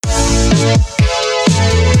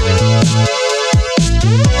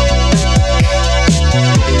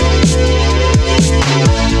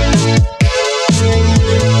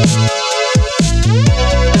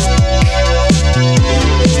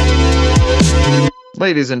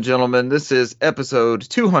Ladies and gentlemen, this is episode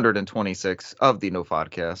 226 of the No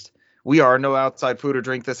Podcast. We are No Outside Food or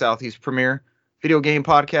Drink, the Southeast premier video game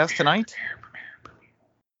podcast tonight.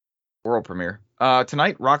 World premiere.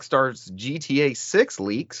 Tonight, Rockstar's GTA 6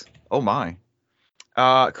 leaks. Oh my.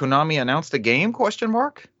 Konami announced a game, ?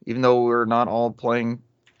 Even though we're not all playing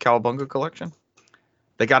Cowabunga Collection.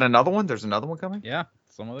 They got another one? There's another one coming? Yeah,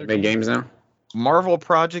 some other big games now. Marvel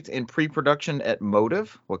project in pre-production at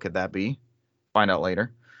Motive. What could that be? Find out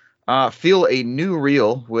later. Feel a new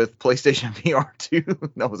reel with PlayStation VR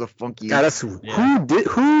 2. That was a funky. God,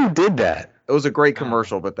 who did that? It was a great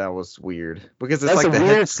commercial, but that was weird because it's that's like a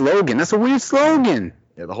weird slogan. That's a weird slogan.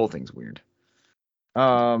 Yeah, the whole thing's weird.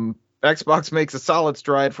 Xbox makes a solid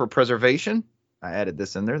stride for preservation. I added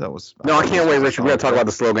this in there. That was no. I can't wait, Richard. We gotta talk about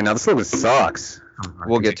the slogan now. The slogan sucks.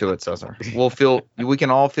 We'll get to it, Cesar. We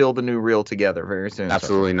can all feel the new reel together very soon.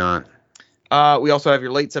 Absolutely not. We also have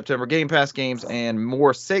your late September Game Pass games and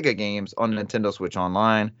more Sega games on Nintendo Switch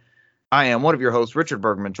Online. I am one of your hosts, Richard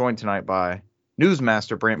Bergman, joined tonight by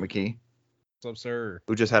Newsmaster Brant McKee. What's up, sir?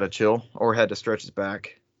 Who just had a chill or had to stretch his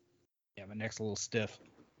back. Yeah, my neck's a little stiff.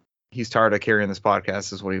 He's tired of carrying this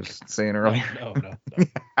podcast, is what he was saying earlier. No.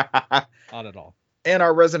 Not at all. And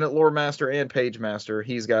our resident lore master and page master.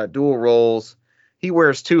 He's got dual roles. He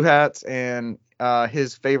wears two hats, and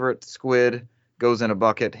his favorite squid goes in a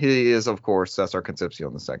bucket. He is, of course, Cesar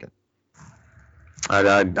Concepcion II.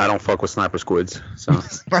 I don't fuck with sniper squids. So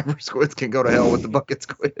sniper squids can go to hell with the bucket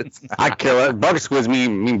squids. I kill it. Bucket squids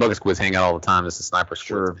mean bucket squids hang out all the time. This is sniper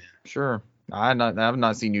squids. Sure. I've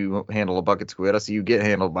not seen you handle a bucket squid. I see you get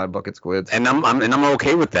handled by bucket squids. And I'm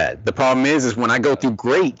okay with that. The problem is when I go through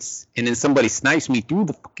grates and then somebody snipes me through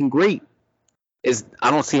the fucking grate, I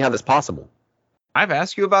don't see how that's possible. I've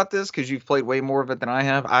asked you about this because you've played way more of it than I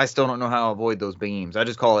have. I still don't know how to avoid those beams. I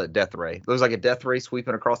just call it death ray. There's like a death ray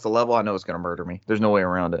sweeping across the level. I know it's going to murder me. There's no way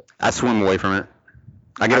around it. I swim away from it.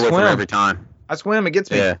 I get away from it every time. I swim. It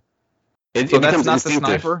gets me. Yeah. It becomes not instinctive. The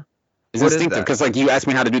sniper? It's instinctive because like you asked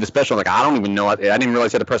me how to do the special. Like I don't even know. I didn't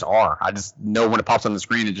realize you had to press R. I just know when it pops on the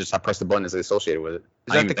screen and I press the button that's associated with it.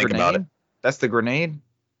 Is that the grenade? About it. That's the grenade?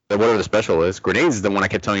 Whatever the special is. Grenades is the one I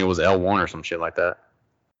kept telling you was L1 or some shit like that.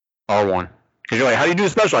 R1. Because you're like, how do you do the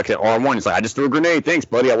special? I said R1. He's like, I just threw a grenade. Thanks,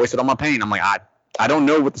 buddy. I wasted all my pain. I'm like, I don't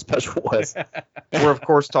know what the special was. We're, of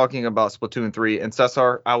course, talking about Splatoon 3. And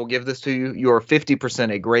Cesar, I will give this to you. You're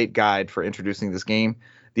 50% a great guide for introducing this game.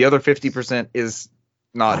 The other 50% is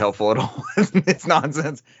not helpful at all. It's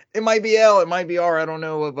nonsense. It might be L. It might be R. I don't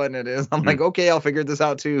know what button it is. I'm like, okay, I'll figure this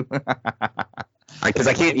out, too. Because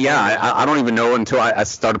I can't, I don't even know until I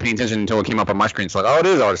started paying attention until it came up on my screen. It's like, oh, it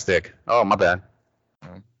is R stick. Oh, my bad.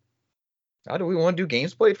 How do we want to do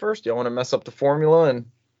games played first? Do y'all want to mess up the formula and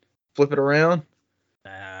flip it around?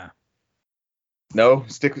 Nah. No,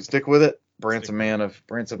 stick with it. Brant's a man of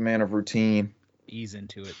routine. Ease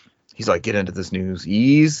into it. He's like, get into this news.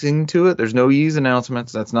 Ease into it. There's no ease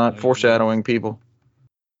announcements. That's not foreshadowing, people.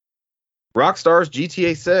 Rockstar's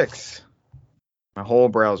GTA 6. My whole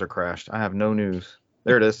browser crashed. I have no news.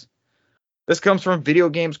 There it is. This comes from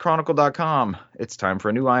VideoGamesChronicle.com. It's time for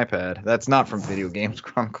a new iPad. That's not from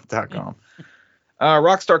VideoGamesChronicle.com.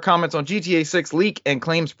 Rockstar comments on GTA 6 leak and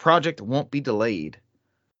claims project won't be delayed.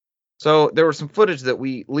 So there was some footage that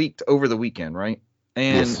we leaked over the weekend, right?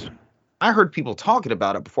 And yes. I heard people talking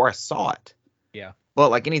about it before I saw it. Yeah. But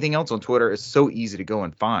like anything else on Twitter, it's so easy to go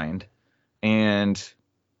and find. And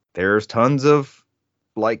there's tons of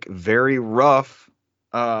like very rough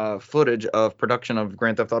footage of production of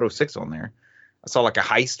Grand Theft Auto 6 on there. I saw like a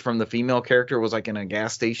heist from the female character was like in a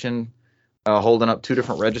gas station holding up two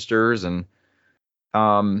different registers. And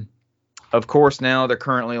of course now they're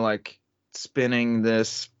currently like spinning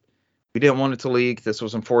this. We didn't want it to leak. This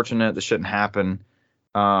was unfortunate. This shouldn't happen.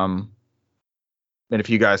 And if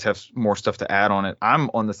you guys have more stuff to add on it, I'm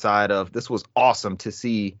on the side of this was awesome to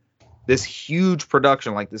see this huge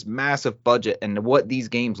production, like this massive budget and what these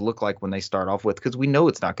games look like when they start off with, because we know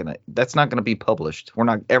that's not going to be published. We're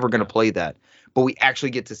not ever going to play that, but we actually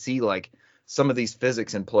get to see like some of these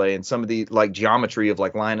physics in play and some of the like geometry of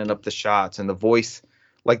like lining up the shots and the voice,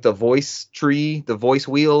 like the voice tree, the voice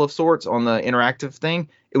wheel of sorts on the interactive thing.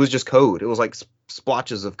 It was just code. It was like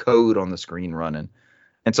splotches of code on the screen running.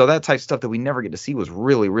 And so that type of stuff that we never get to see was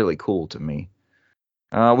really, really cool to me.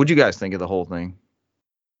 What'd you guys think of the whole thing?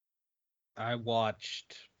 I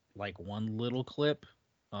watched like one little clip.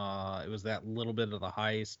 It was that little bit of the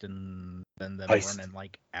heist and then them running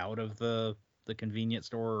like out of the convenience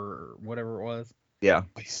store or whatever it was. Yeah.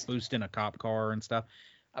 Boosting a cop car and stuff.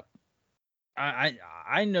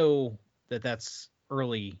 I know that's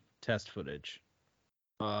early test footage.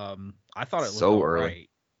 I thought it looked so all early. right,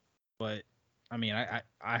 but I mean,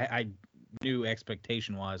 I knew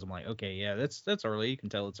expectation wise. I'm like, okay, yeah, that's early. You can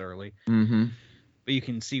tell it's early, Mm-hmm. but you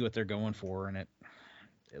can see what they're going for, and it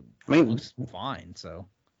looks fine. So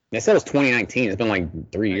they said it was 2019. It's been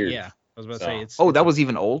like 3 years. yeah, I was about to say it's. Oh, that was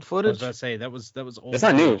even old I footage? was about to say that was old. It's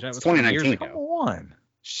not new. That It's was 2019. years ago. Come on,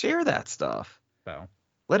 share that stuff. So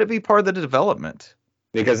Let it be part of the development.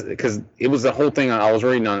 Because it was the whole thing. I was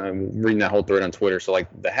reading that whole thread on Twitter. So like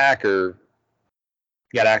the hacker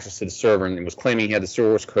got access to the server and was claiming he had the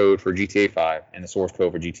source code for GTA 5 and the source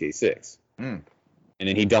code for GTA 6. Mm. And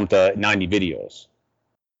then he dumped 90 videos.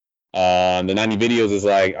 The 90 videos is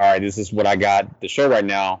like, all right, this is what I got to show right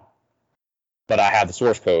now, but I have the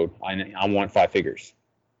source code. I want 5 figures.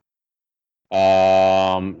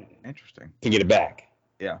 Interesting. To get it back.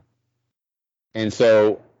 Yeah. And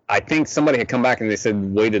so I think somebody had come back and they said the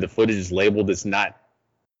way that the footage is labeled, it's not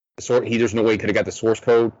there's no way he could have got the source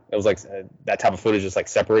code. It was like that type of footage is like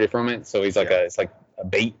separated from it. So he's like it's like a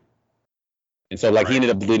bait. And so like he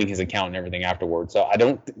ended up deleting his account and everything afterwards. So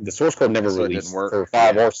the source code never released for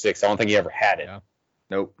 5 or 6. I don't think he ever had it. Yeah.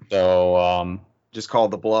 Nope. So just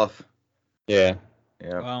called the bluff. Yeah.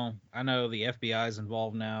 Yeah. Well, I know the FBI is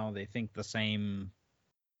involved now. They think the same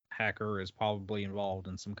hacker is probably involved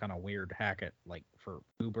in some kind of weird hack at like for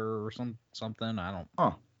Uber or something. I don't.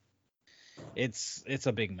 Huh. It's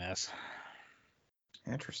a big mess.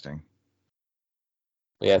 Interesting.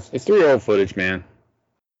 Yeah, it's 3-year-old footage, man.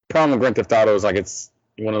 Problem with Grand Theft Auto is like it's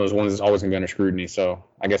one of those ones that's always gonna be under scrutiny. So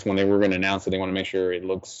I guess when they were gonna announce it, they want to make sure it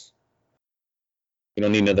looks. You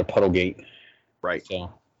don't need another Puddlegate. Right.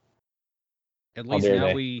 So. At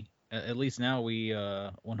least now we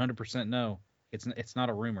 100% know it's not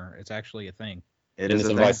a rumor. It's actually a thing. It is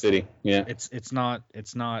in Vice City. Yeah. It's not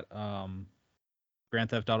Grand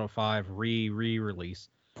Theft Auto 5 re-release.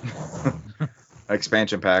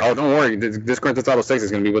 Expansion pack. Oh, don't worry. This Grand Theft Auto 6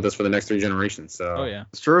 is going to be with us for the next 3 generations. So. Oh yeah.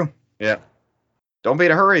 It's true. Yeah. Don't be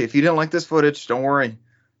in a hurry. If you didn't like this footage, don't worry.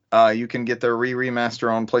 You can get the remaster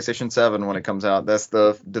on PlayStation 7 when it comes out. That's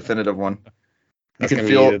the definitive one. You can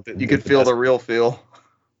feel the real feel.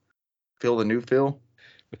 Feel the new feel.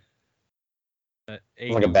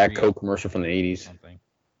 Like a bad Coke commercial from the 80s. Something.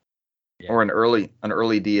 Yeah. Or an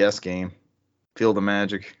early DS game. Feel the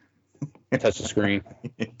magic. Touch the screen.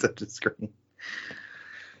 Touch the screen.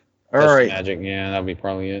 All right. Magic. Yeah, that'll be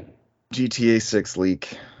probably it. GTA 6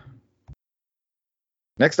 leak.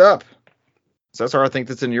 Next up. Cesar, I think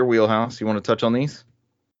that's in your wheelhouse. You want to touch on these?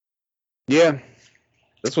 Yeah.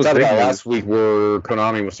 This was big last week where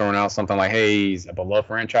Konami was throwing out something like, hey, a beloved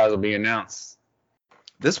franchise will be announced.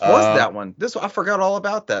 This was that one. I forgot all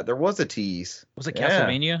about that. There was a tease. Was it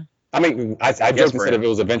Castlevania? I mean, I joked and said if it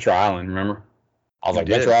was Adventure Island, remember? I was like,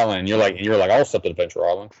 Adventure Island. And you're like, I'll accept Adventure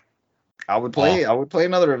Island. I would play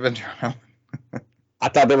another Adventure Island. I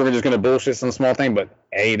thought they were just going to bullshit some small thing, but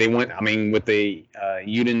hey, they went, with the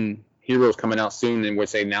Uden Heroes coming out soon, in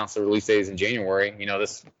which they announced the release date is in January.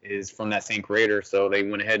 This is from that same creator, so they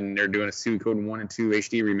went ahead and they're doing a Suikoden 1 and 2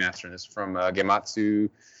 HD remaster. And this is from Gematsu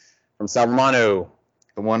from Salvermano.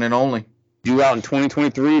 The one and only. Due out in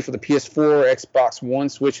 2023 for the PS4, Xbox One,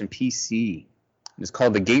 Switch, and PC. It's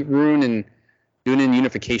called The Gate Rune and Dunin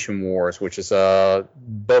Unification Wars, which is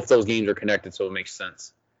both those games are connected, so it makes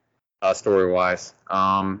sense story-wise.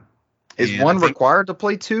 Is one required to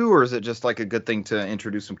play 2, or is it just like a good thing to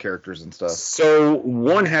introduce some characters and stuff? So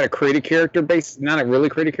 1 had a created character base, not a really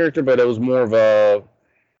created character, but it was more of a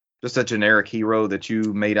just a generic hero that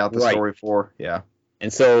you made out the story for. Yeah.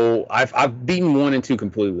 And so I've beaten 1 and 2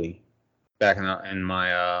 completely back in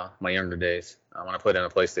my my younger days when I played on a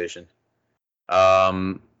PlayStation.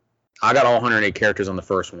 I got all 108 characters on the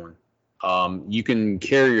first one. You can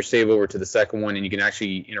carry your save over to the second one, and you can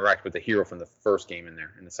actually interact with the hero from the first game in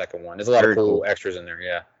the second one. There's a lot of cool extras in there.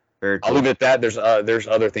 Yeah. Very cool. I'll leave it at that. There's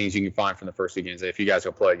other things you can find from the first 2 games. If you guys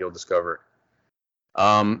go play it, you'll discover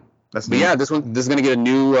it. This is gonna get a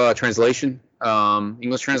new translation,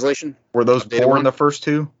 English translation. Were those poor in the first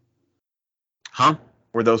 2? Huh?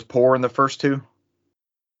 Were those poor in the first 2?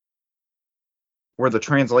 Were the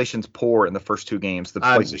translations poor in the first 2 games, the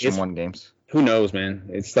PlayStation 1 games? Who knows, man?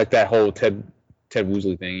 It's like that whole Ted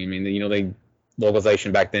Woosley thing. I mean, they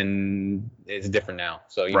localization back then is different now.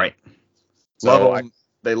 So right.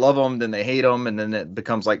 They love them, then they hate them, and then it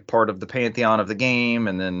becomes like part of the pantheon of the game,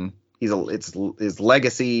 and then it's his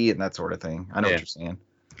legacy and that sort of thing. I know what you're saying.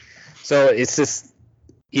 So it's just,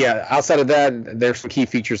 outside of that, there's some key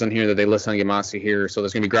features on here that they list on Gematsu here. So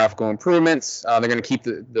there's going to be graphical improvements. They're going to keep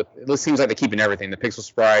it seems like they're keeping everything. The pixel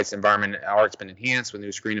sprites, environment art's been enhanced with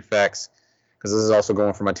new screen effects. Because this is also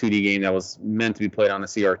going from a 2D game that was meant to be played on a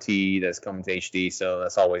CRT that's coming to HD. So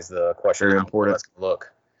that's always the question. Very important. That's going to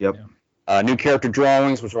look. Yep. New character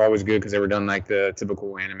drawings, which are always good because they were done like the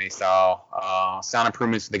typical anime style. Sound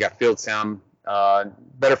improvements. They got field sound,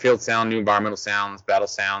 better field sound, new environmental sounds, battle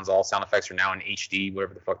sounds. All sound effects are now in HD,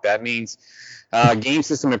 whatever the fuck that means. Game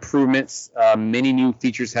system improvements. Many new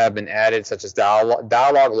features have been added, such as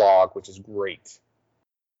dialogue log, which is great.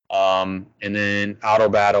 And then auto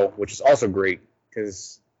battle, which is also great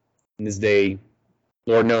because in this day,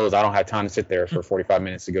 Lord knows I don't have time to sit there for 45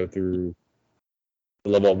 minutes to go through the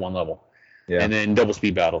level of one level. Yeah. And then double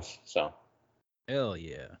speed battles. So. Hell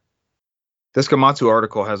yeah. This Gematsu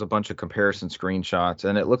article has a bunch of comparison screenshots,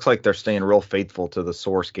 and it looks like they're staying real faithful to the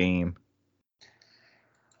source game.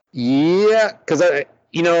 Yeah, because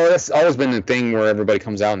that's always been the thing where everybody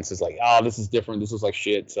comes out and says like, "Oh, this is different. This was like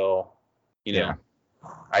shit." So,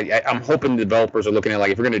 I'm hoping the developers are looking at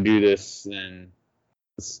like, if we're gonna do this, then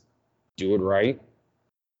let's do it right.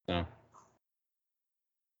 So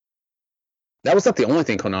that was not the only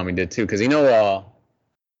thing Konami did too, because you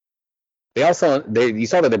saw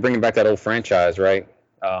that they're bringing back that old franchise, right?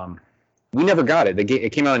 We never got it. It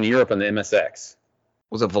came out in Europe on the MSX.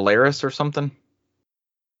 Was it Valaris or something?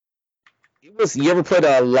 It was. You ever played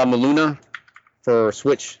La Maluna for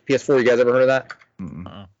Switch, PS4? You guys ever heard of that?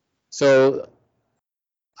 Mm-hmm. So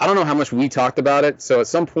I don't know how much we talked about it. So at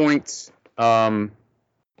some point,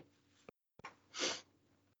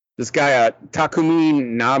 this guy Takumi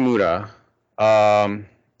Namura,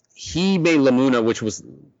 he made Lamuna, which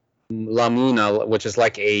is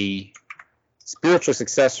like a spiritual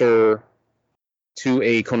successor to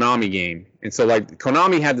a Konami game. And so like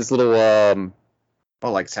Konami had this little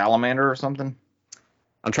like Salamander or something?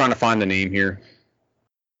 I'm trying to find the name here.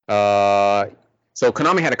 So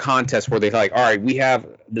Konami had a contest where they like, all right, we have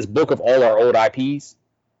this book of all our old IPs,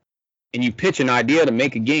 and you pitch an idea to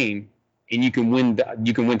make a game, and you can win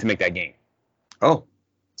to make that game. Oh.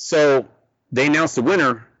 So they announced the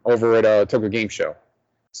winner over at Tokyo Game Show.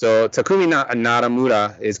 So Takumi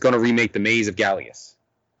Naramura is going to remake the Maze of Gallius,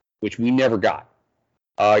 which we never got.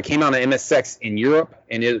 It came out on MSX in Europe,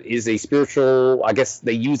 and it is a spiritual. I guess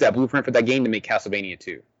they used that blueprint for that game to make Castlevania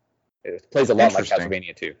 2. It plays a lot like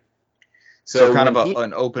Castlevania 2. So kind of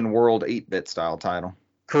an open world 8-bit style title.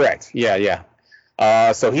 Correct. Yeah.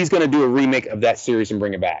 So he's going to do a remake of that series and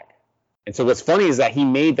bring it back. And so what's funny is that he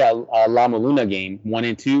made that La Maluna game 1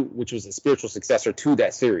 and 2, which was a spiritual successor to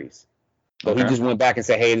that series. So he just went back and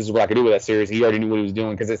said, hey, this is what I could do with that series. He already knew what he was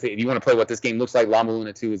doing, because if you want to play what this game looks like, La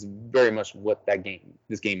Maluna 2 is very much what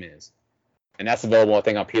this game is. And that's available, I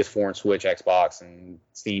think, on PS4 and Switch, Xbox, and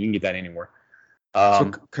Steam. You can get that anywhere.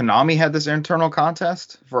 So Konami had this internal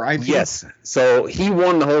contest for IP? Yes. So he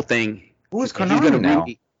won the whole thing. Who is Konami now?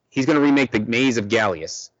 He's going to remake the Maze of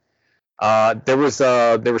Gallius. There was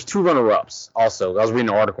 2 runner-ups also. I was reading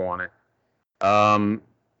an article on it. And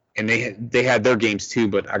they had their games too,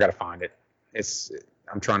 but I got to find it.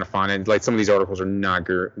 I'm trying to find it. Like, some of these articles are not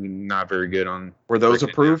very good on. Were those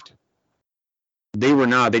approved? They were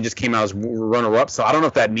not. They just came out as runner-up. So I don't know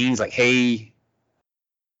if that means like, hey,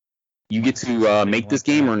 you get to make this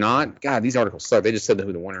game or not. God, these articles suck. They just said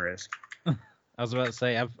who the winner is. I was about to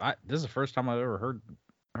say, this is the first time I've ever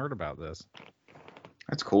heard about this.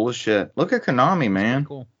 That's cool as shit. Look at Konami, man.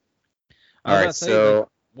 Cool. All right, so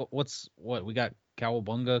what we got?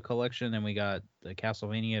 Cowabunga Collection, and we got the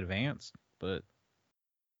Castlevania Advance,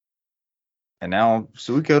 and now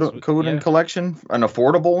Suikoden Collection, an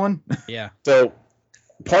affordable one. Yeah. So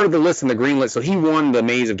part of the list in the greenlit, so he won the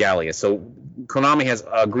Maze of Gallius. So Konami has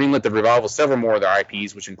greenlit the revival of several more of their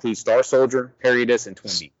IPs, which include Star Soldier, Periodus, and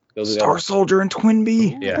Twinbee. Star Soldier and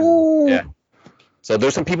Twinbee. Yeah. Ooh. Yeah. So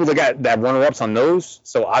there's some people that got that runner-ups on those.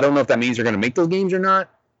 So I don't know if that means they're going to make those games or not.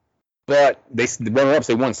 But the runner-ups,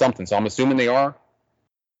 they won something, so I'm assuming they are.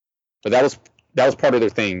 But that was part of their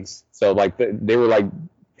things. So like they were like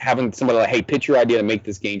having somebody like, hey, pitch your idea to make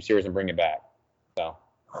this game series and bring it back. So.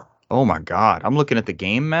 Oh my God, I'm looking at the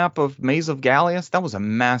game map of Maze of Gallius. That was a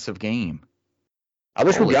massive game. I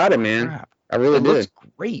wish we got it, man. Crap. I really did. It looks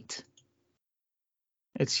great.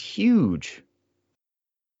 It's huge.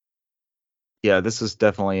 Yeah, this is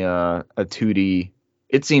definitely a 2D.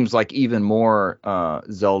 It seems like even more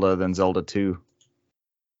Zelda than Zelda 2.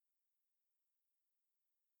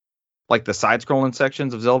 Like the side-scrolling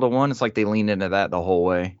sections of Zelda 1, it's like they leaned into that the whole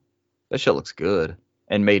way. That shit looks good.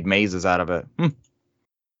 And made mazes out of it. That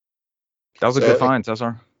was a good find,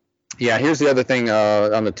 Cesar. Yeah, here's the other thing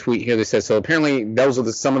on the tweet here. They said, so apparently those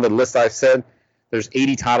are some of the lists I said. There's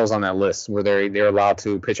 80 titles on that list where they're allowed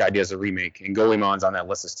to pitch ideas of remake. And Goemon's on that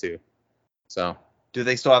list as too. So. Do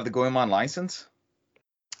they still have the Goemon license?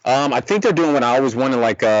 I think they're doing what I always wanted,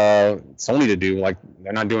 like Sony to do. Like,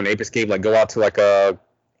 they're not doing Ape Escape. Like, go out to like a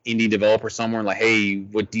indie developer somewhere, like, hey,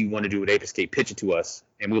 what do you want to do with Ape Escape? Pitch it to us,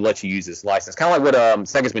 and we'll let you use this license. Kind of like what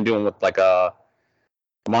Sega's been doing with like a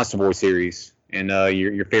Monster Boy series and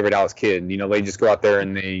your favorite Alex Kidd. You know, they just go out there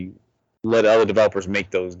and they let other developers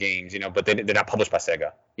make those games. You know, but they're not published by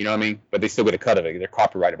Sega. You know what I mean? But they still get a cut of it. They're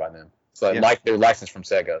copyrighted by them. So like they're licensed from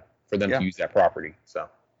Sega for them to use that property. So,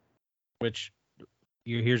 which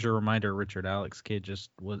here's your reminder, Richard. Alex Kidd just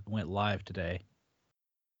went live today.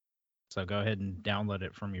 So go ahead and download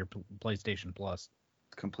it from your PlayStation Plus.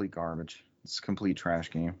 It's complete garbage. It's a complete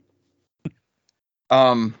trash game.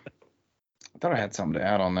 I thought I had something to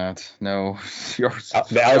add on that. No,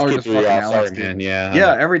 the Alex Kidd 3. Sorry, man.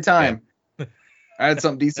 Yeah, every time. Yeah. I had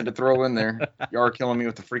something decent to throw in there. You are killing me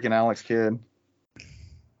with the freaking Alex Kidd.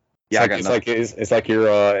 Yeah, it's like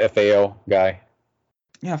your FAO guy.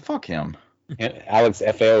 Yeah, fuck him. Alex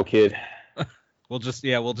FAO Kid. We'll just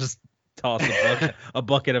toss a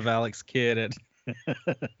bucket of Alex Kidd at.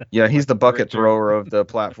 Yeah, he's the bucket thrower of the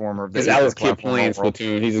platformer. Because Alex Kidd playing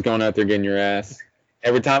Splatoon, he's just going out there getting your ass.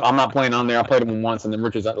 Every time I'm not playing on there, I played him once, and then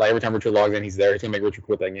Richard's like every time Richard logs in, he's there. He's gonna make Richard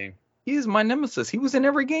quit that game. He is my nemesis. He was in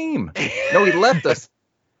every game. No, he left us.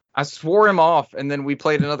 I swore him off, and then we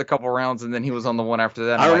played another couple rounds, and then he was on the one after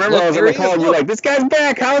that. I remember I was on the call, and you're like, "This guy's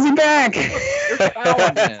back. How is he back?" You're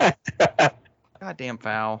fouling, man. Goddamn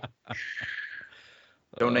foul.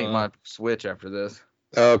 Donate my Switch after this.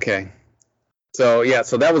 Okay. So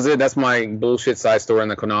that was it. That's my bullshit side story on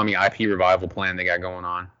the Konami IP revival plan they got going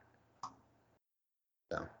on.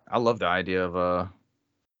 So I love the idea of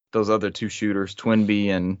those other two shooters, Twinbee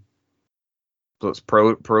and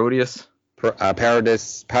Parodius.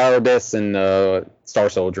 Paradis and Star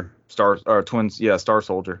Soldier. Star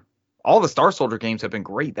Soldier. All the Star Soldier games have been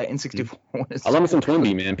great. That N64 one is. I love me some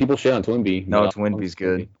Twinbee, man. People shit on Twinbee. No, Twinbee's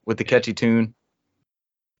good with the catchy tune.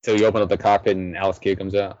 So you open up the cockpit and Alex Kidd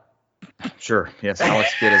comes out. Sure. Yes,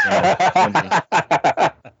 Alex Kidd is in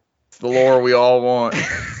Twinbee. It's the lore we all want.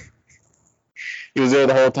 He was there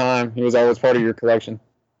the whole time. He was always part of your collection.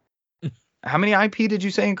 How many IP did you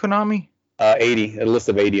say in Konami? 80. A list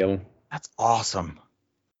of 80 of them. That's awesome.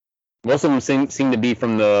 Most of them seem to be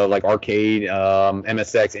from the like arcade,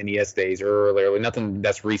 MSX, NES days earlier. Nothing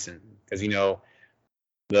that's recent, because you know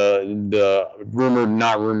the rumored,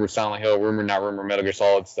 not rumored Silent Hill, rumored, not rumored Metal Gear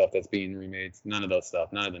Solid stuff that's being remade. None of that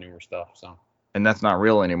stuff. None of the newer stuff. So. And that's not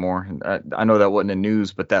real anymore. I know that wasn't in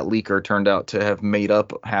news, but that leaker turned out to have made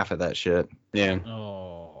up half of that shit. Yeah.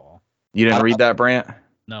 Oh. You didn't read that, Brant?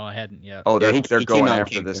 No, I hadn't yet. Oh, they're going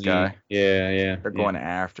after this guy. Yeah. They're going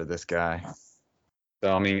after this guy.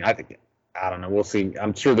 So I mean, I don't know. We'll see.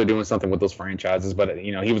 I'm sure they're doing something with those franchises, but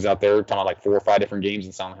you know, he was out there talking about like 4 or 5 different games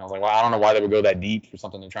and something. I was like, well, I don't know why they would go that deep for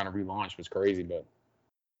something they're trying to relaunch. It was crazy, but.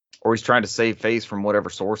 Or he's trying to save face from whatever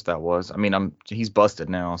source that was. I mean, he's busted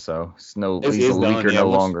now, so he's a leaker no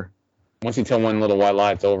longer. Once you tell one little white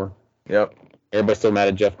lie, it's over. Yep. Everybody's still mad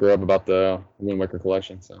at Jeff Grubb about the Wind Waker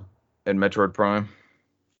collection. So. And Metroid Prime.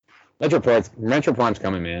 Metroid Prime's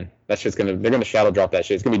coming, man. That shit's they're gonna shadow drop that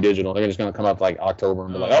shit. It's gonna be digital. They're just gonna come up like October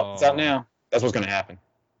and be like, oh, it's out now. That's what's gonna happen.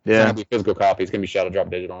 Yeah. It's not gonna be a physical copy. It's gonna be shadow drop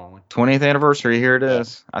digital only. 20th anniversary. Here it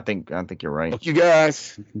is. I think you're right. Look, you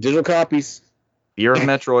guys, digital copies. Year of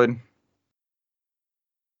Metroid.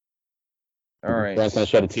 All right. Brian's gonna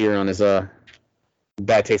shed a tear on his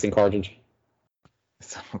bad tasting cartridge.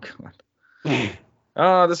 So good.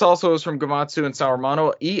 This also is from Gamatsu and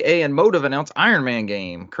Saurmano. EA and Motive announced Iron Man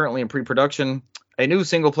game, currently in pre-production. A new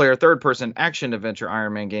single-player, third-person action-adventure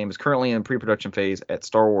Iron Man game is currently in pre-production phase at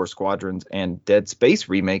Star Wars Squadrons and Dead Space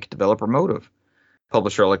remake developer Motive.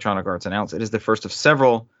 Publisher Electronic Arts announced it is the first of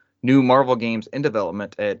several new Marvel games in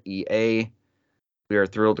development at EA. We are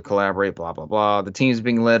thrilled to collaborate, blah, blah, blah. The team is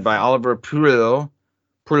being led by Oliver Pulo.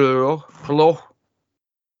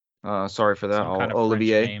 Sorry for that,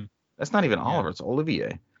 Olivier. That's not even Oliver, it's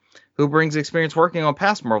Olivier, who brings experience working on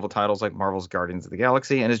past Marvel titles like Marvel's Guardians of the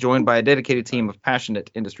Galaxy, and is joined by a dedicated team of passionate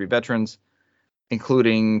industry veterans,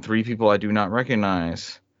 including 3 people I do not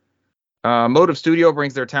recognize. Motive Studio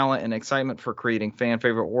brings their talent and excitement for creating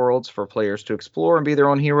fan-favorite worlds for players to explore and be their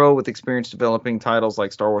own hero, with experience developing titles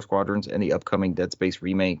like Star Wars Squadrons and the upcoming Dead Space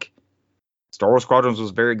remake. Star Wars Squadrons was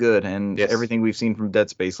very good, and everything we've seen from Dead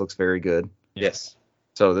Space looks very good. Yes.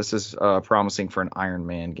 So this is promising for an Iron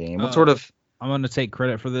Man game. What sort of... I'm going to take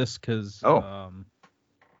credit for this because I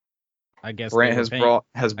guess Brant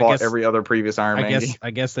has bought every other previous Iron Man game.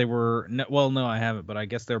 I guess they were... No, I haven't, but I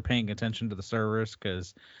guess they're paying attention to the service,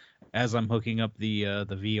 because as I'm hooking up the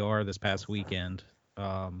VR this past weekend,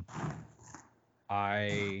 I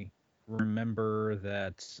remember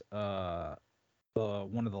that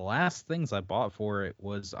one of the last things I bought for it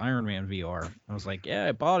was Iron Man VR. I was like, yeah,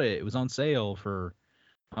 I bought it. It was on sale for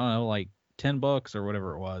I don't know, like $10 or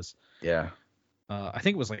whatever it was. Yeah. I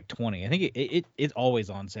think it was like 20. I think it's always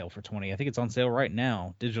on sale for 20. I think it's on sale right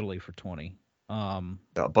now digitally for 20.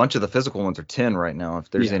 A bunch of the physical ones are 10 right now. If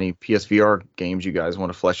there's Yeah. any PSVR games you guys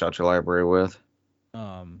want to flesh out your library with.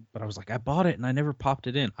 But I was like, I bought it and I never popped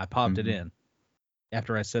it in. I popped it Mhm. in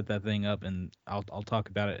after I set that thing up, and I'll talk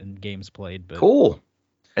about it in games played. But Cool.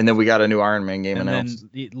 And then we got a new Iron Man game and announced.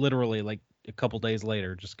 then literally like a couple days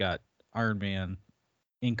later, just got Iron Man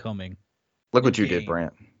incoming. Look what you in-game. did,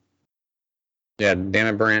 Brant. Yeah, damn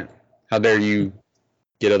it, Brent. How dare you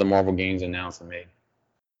get other Marvel games announced and made?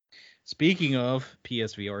 Speaking of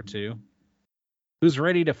PSVR 2, who's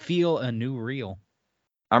ready to feel a new reel?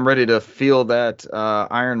 I'm ready to feel that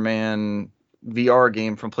Iron Man VR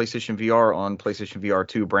game from PlayStation VR on PlayStation VR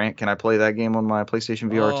 2. Brant, can I play that game on my PlayStation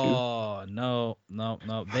VR 2? Oh no.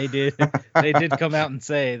 They did come out and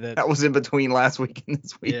say that. That was in between last week and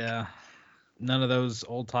this week. Yeah, none of those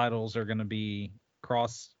old titles are going to be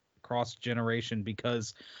cross generation,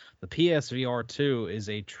 because the PSVR 2 is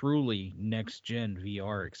a truly next gen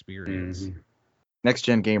VR experience. Mhm. Next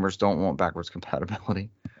gen gamers don't want backwards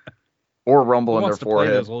compatibility or rumble Who in their wants to play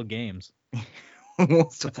forehead. those old games? Who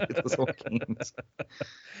wants to play those old games?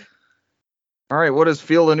 All right, what does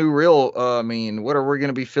feel a new reel mean? What are we going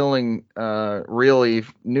to be feeling really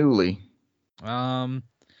newly?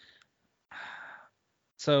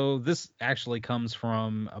 So this actually comes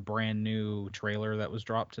from a brand new trailer that was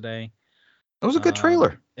dropped today. It was a good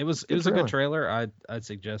trailer. It was a good trailer. I'd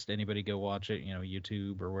suggest anybody go watch it,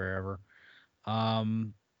 YouTube or wherever.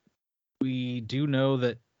 We do know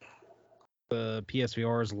that the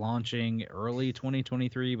PSVR is launching early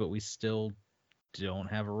 2023, but we still don't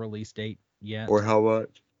have a release date yet. Or how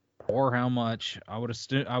much? Or how much. I would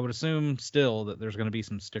assume still that there's going to be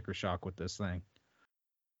some sticker shock with this thing.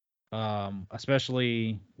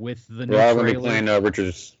 Especially with the new We're all trailer. going to be playing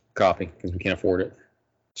Richard's coffee because we can't afford it.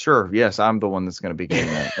 Sure, yes, I'm the one that's going to be getting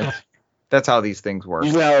that. That's how these things work.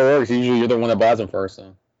 Usually how it works. Usually you're the one that buys them first.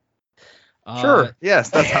 So. Sure,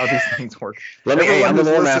 yes, that's how these things work. I'm the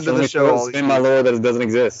lore master. Let me spend my lore that doesn't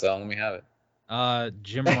exist. So let me have it.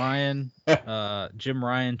 Jim Ryan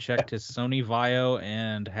checked his Sony Vio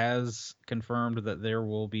and has confirmed that there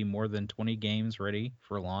will be more than 20 games ready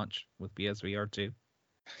for launch with PSVR 2.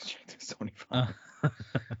 Sony Vio.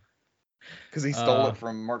 Because he stole it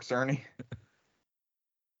from Mark Cerny.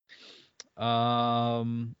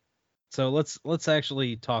 So let's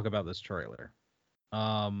actually talk about this trailer.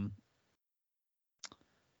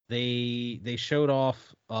 They showed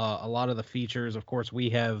off a lot of the features. Of course,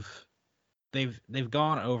 they've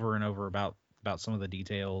gone over and over about some of the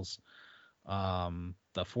details. The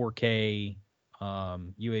 4K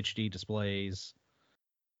UHD displays.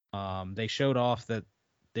 They showed off that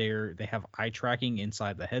they have eye tracking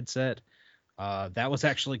inside the headset. That was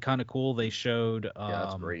actually kind of cool. They showed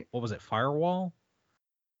that's great. What was it, Firewall?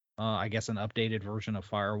 I guess an updated version of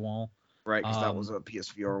Firewall. Right, because that was a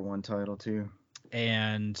PSVR 1 title too.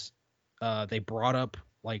 And they brought up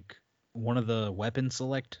like one of the weapon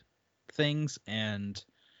select things and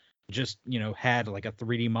just had like a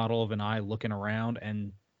 3D model of an eye looking around,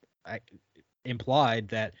 and implied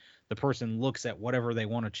that the person looks at whatever they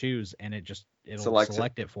want to choose and it'll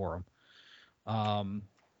select it for them.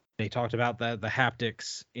 They talked about the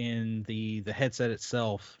haptics in the headset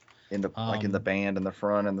itself, in the like in the band and the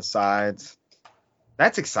front and the sides.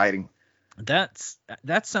 That's exciting. That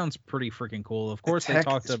sounds pretty freaking cool. Of course, they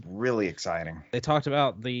talked about really exciting. They talked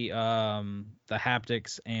about the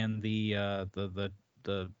haptics and the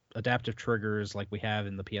adaptive triggers like we have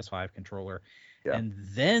in the PS5 controller. Yeah. And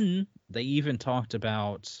then they even talked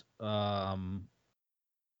about I'm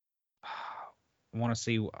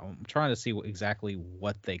trying to see exactly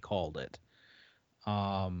what they called it.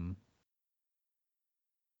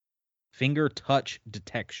 Finger touch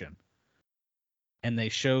detection. And they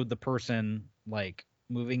showed the person like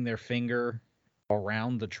moving their finger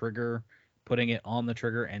around the trigger, putting it on the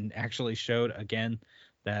trigger, and actually showed again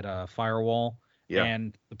that firewall. Yeah.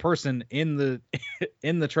 And the person in the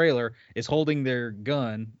trailer is holding their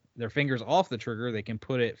gun, their fingers off the trigger. They can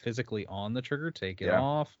put it physically on the trigger, take it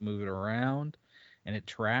off, move it around, and it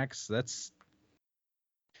tracks. This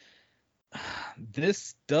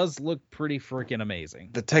does look pretty freaking amazing.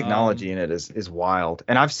 The technology in it is wild.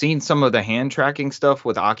 And I've seen some of the hand tracking stuff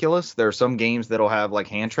with Oculus. There are some games that'll have like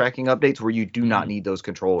hand tracking updates where you do not need those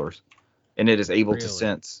controllers. And it is able to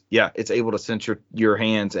sense. Yeah, it's able to sense your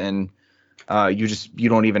hands, and you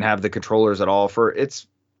don't even have the controllers at all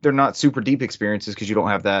they're not super deep experiences because you don't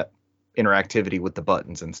have that interactivity with the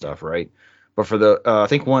buttons and stuff, right? But for the I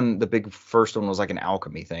think the big first one was like an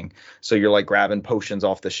alchemy thing. So you're like grabbing potions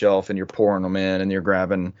off the shelf and you're pouring them in, and you're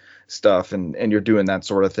grabbing stuff, and you're doing that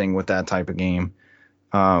sort of thing with that type of game.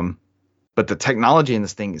 But the technology in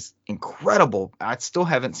this thing is incredible. I still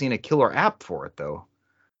haven't seen a killer app for it though.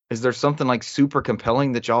 Is there something like super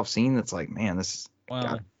compelling that y'all have seen that's like, man, this is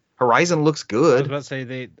God, Horizon looks I was good. about to say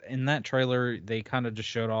they in that trailer they kind of just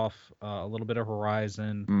showed off a little bit of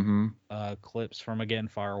Horizon, clips from again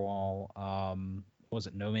Firewall. Was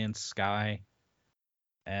it No Man's Sky?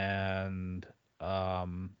 And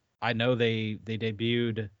I know they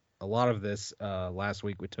debuted a lot of this last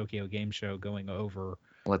week with Tokyo Game Show going over.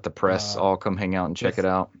 Let the press all come hang out and check it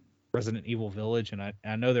out. Resident Evil Village, and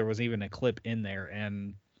I know there was even a clip in there,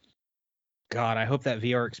 and God, I hope that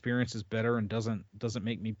VR experience is better and doesn't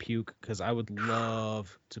make me puke, because I would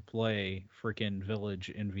love to play freaking Village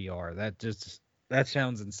in VR. That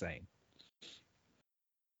sounds insane.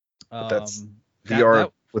 But that's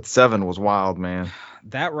VR with 7 was wild, man.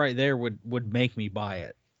 That right there would make me buy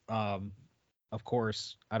it. Of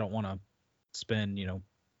course, I don't want to spend $400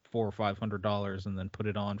 or $500 and then put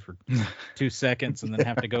it on for 2 seconds and then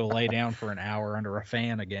have to go lay down for an hour under a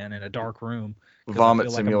fan again in a dark room.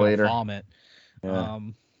 Vomit simulator. Vomit. Yeah.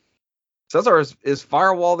 Cesar, is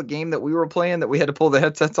Firewall the game that we were playing that we had to pull the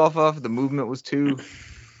headsets off of? The movement was too.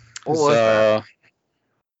 What was that?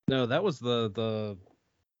 No, that was the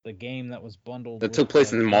game that was bundled. That took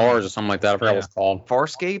place in Mars or something like that. I forgot what it's called.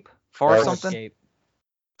 Farscape? Something?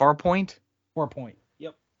 Farpoint? Farpoint.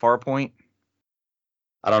 Yep. Farpoint.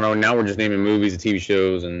 I don't know. Now we're just naming movies and TV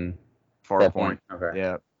shows and Farpoint. Okay.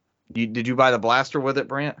 Yeah. Did you buy the blaster with it,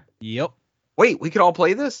 Brant? Yep. Wait, we could all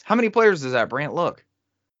play this? How many players is that, Brant? Look.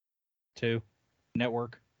 2.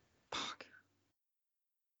 Network. Fuck.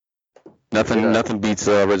 Nothing beats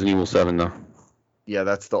Resident Evil 7 though. Yeah,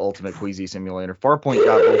 that's the ultimate queasy simulator. Farpoint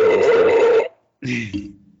got both of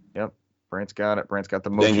those. Yep. Brant's got it. Brant's got the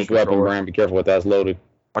motion Dangerous weapon, controller. Brant. Be careful with that. It's loaded.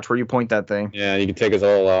 Watch where you point that thing. Yeah, you can take us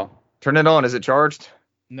all out. Turn it on. Is it charged?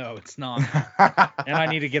 No, it's not. And I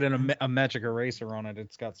need to get a magic eraser on it.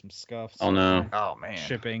 It's got some scuffs. Oh no. Oh man.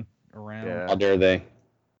 Shipping around. Yeah. How dare they?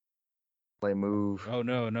 Play move. Oh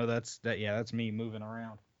no, that's me moving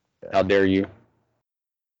around. How dare you?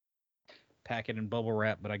 Pack it in bubble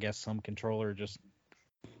wrap, but I guess some controller just.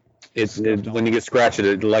 When you get scratched,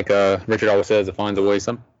 it like Richard always says, it finds a way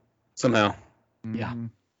somehow. Yeah.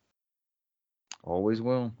 Always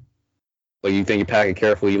will. Like you think you pack it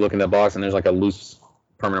carefully, you look in that box, and there's like a loose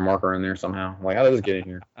permanent marker in there somehow. Like, how did this get in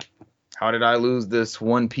here? How did I lose this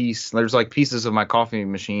one piece? There's like pieces of my coffee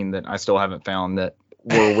machine that I still haven't found that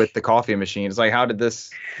were with the coffee machine. It's like, how did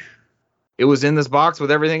this? It was in this box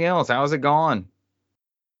with everything else. How is it gone?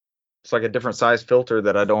 It's like a different size filter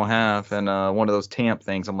that I don't have, and one of those tamp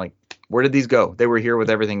things. I'm like, where did these go? They were here with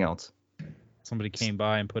everything else. Somebody came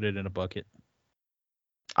by and put it in a bucket.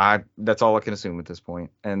 That's all I can assume at this point,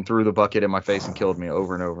 and threw the bucket in my face and killed me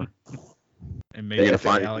over and over. And maybe it's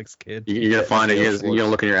Alex Kidd. You're gonna find it. You're gonna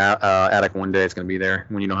look in your attic one day. It's gonna be there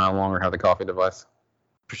when you know how long or have the coffee device.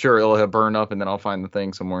 For sure, it'll have burned up, and then I'll find the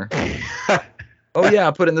thing somewhere. Oh yeah,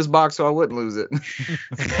 I put it in this box so I wouldn't lose it.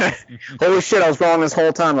 Holy shit, I was wrong this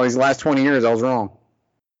whole time. Like these last 20 years, I was wrong.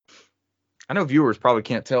 I know viewers probably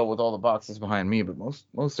can't tell with all the boxes behind me, but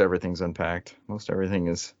most everything's unpacked. Most everything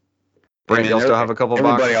is. Brent, y'all still have a couple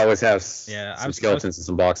boxes? Everybody always has some skeletons in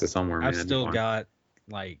some boxes somewhere. I've still got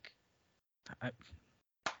like.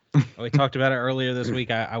 We talked about it earlier this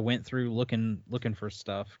week. I went through looking for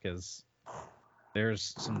stuff because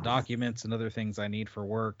there's some documents and other things I need for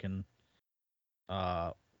work, and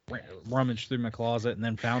rummaged through my closet and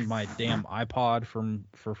then found my damn iPod from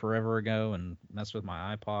forever ago and messed with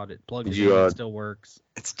my iPod. It plugged in, it still works.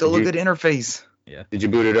 It's still a good interface. Yeah. Did you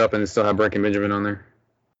boot it up and it still have Breaking Benjamin on there?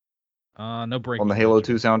 No Breaking on the Halo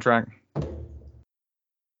 2 soundtrack.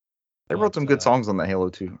 They wrote some good songs on the Halo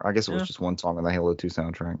 2. I guess it was just one song on the Halo 2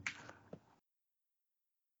 soundtrack.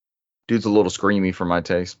 Dude's a little screamy for my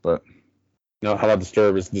taste, but. No, how about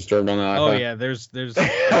Disturbed? Is Disturbed on the iPod? Oh yeah, there's I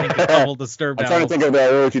think a couple Disturbed. I'm trying to think of the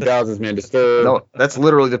early 2000s, man. Disturbed. No, that's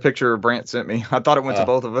literally the picture Brant sent me. I thought it went to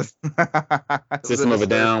both of us. System of a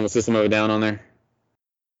Down. Was System of a Down on there? You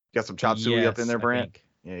got some Chop Suey up in there, Brant?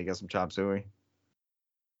 Yeah, you got some Chop Suey.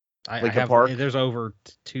 Linkin Park. There's over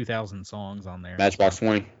 2,000 songs on there. Matchbox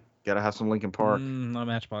 20. Gotta have some Linkin Park. No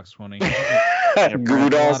Matchbox 20. Goo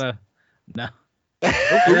Dolls. No.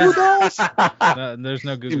 Goo Dolls? There's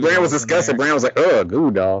no Goo Dolls. Brand was disgusting. Brand was like,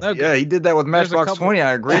 Goo Dolls. No, yeah, he did that with Matchbox 20.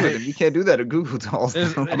 I agree with him. You can't do that at Goo Dolls.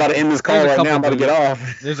 I'm about to end this call right now. I'm about to get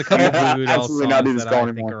off. There's a couple of Goo Dolls Absolutely not do this that call I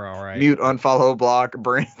think anymore. are all right. Mute, unfollow, block,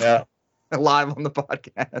 Brant. Yeah. live on the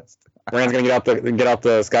podcast. Rand's gonna get out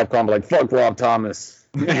the Skype call and be like, "Fuck Rob Thomas."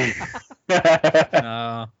 No,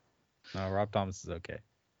 Rob Thomas is okay.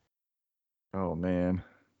 Oh man,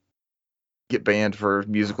 get banned for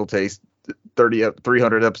musical taste.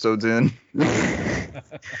 300 episodes in,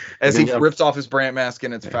 as he rips off his Brant mask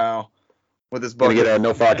and it's foul with his bucket. Gonna get a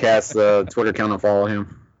No Podcast Twitter account and follow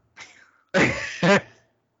him.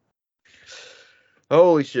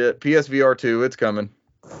 Holy shit, PSVR 2, it's coming.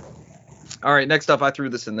 All right, next up, I threw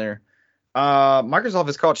this in there. Microsoft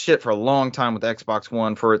has caught shit for a long time with Xbox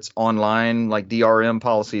One for its online like DRM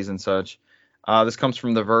policies and such. This comes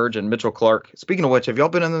from The Verge and Mitchell Clark. Speaking of which, have y'all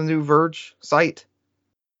been on the new Verge site?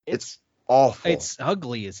 It's awful. It's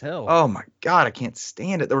ugly as hell. Oh my god, I can't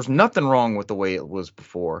stand it. There was nothing wrong with the way it was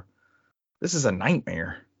before. This is a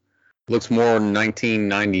nightmare. Looks more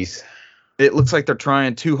 1990s. It looks like they're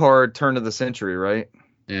trying too hard, turn of the century, right?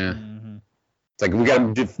 Yeah. Mm-hmm. It's like we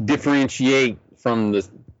got to differentiate from the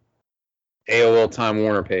AOL Time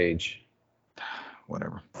Warner page.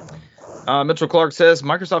 Whatever. Mitchell Clark says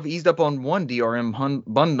Microsoft eased up on one DRM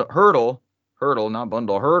hurdle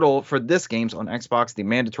for this games on Xbox. The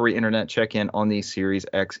mandatory internet check-in on the Series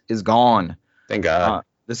X is gone. Thank God.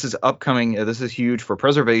 This is upcoming. This is huge for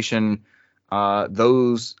preservation.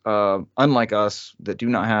 Those unlike us that do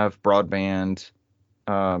not have broadband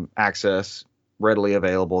access readily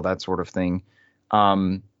available, that sort of thing.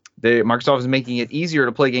 Microsoft is making it easier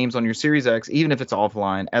to play games on your Series X, even if it's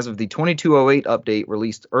offline. As of the 2208 update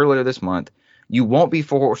released earlier this month, you won't be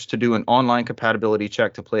forced to do an online compatibility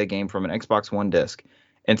check to play a game from an Xbox One disc.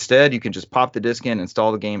 Instead, you can just pop the disc in,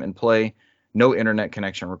 install the game, and play. No internet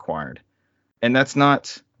connection required. And that's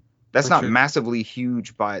not massively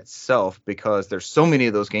huge by itself, because there's so many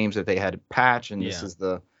of those games that they had to patch, and this is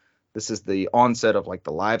the onset of like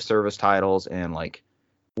the live service titles, and like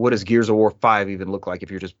what does Gears of War 5 even look like if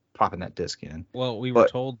you're just popping that disc in? Well, we were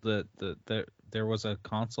told that there was a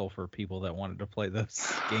console for people that wanted to play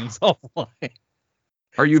those games offline.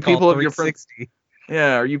 Are you people of your friends?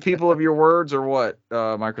 Yeah, are you people of your words or what,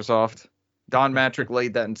 Microsoft? Don Matrick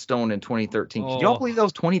laid that in stone in 2013. Can y'all believe that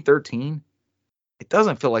was 2013? It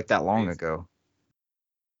doesn't feel like that long ago.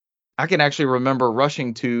 I can actually remember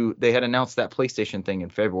they had announced that PlayStation thing in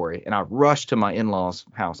February, and I rushed to my in-laws'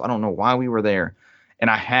 house. I don't know why we were there. And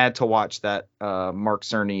I had to watch that Mark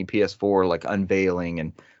Cerny PS4 like unveiling,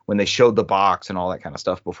 and when they showed the box and all that kind of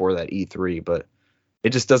stuff before that E3. But it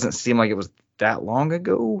just doesn't seem like it was that long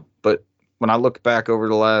ago. But when I look back over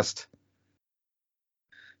the last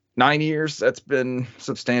 9 years, that's been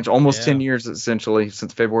substantial. Almost 10 years essentially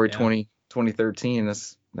since February 2013.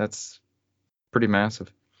 That's pretty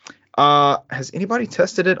massive. Has anybody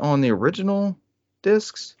tested it on the original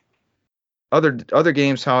discs? Other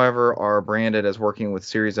games, however, are branded as working with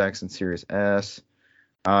Series X and Series S.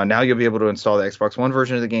 Now you'll be able to install the Xbox One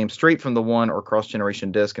version of the game straight from the One or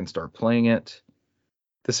cross-generation disc and start playing it.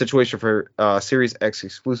 The situation for Series X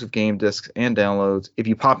exclusive game discs and downloads. If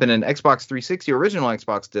you pop in an Xbox 360 original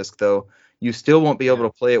Xbox disc, though, you still won't be able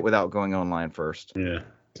to play it without going online first. Yeah,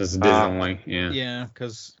 just a digital link. Yeah. Yeah,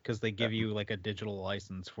 because they give you like a digital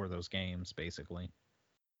license for those games, basically.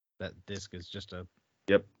 That disc is just a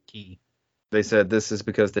key. They said this is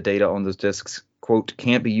because the data on those discs, quote,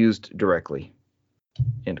 can't be used directly,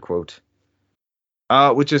 end quote.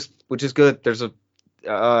 Which is good.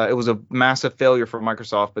 It was a massive failure for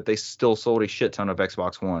Microsoft, but they still sold a shit ton of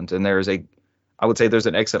Xbox Ones, and I would say there's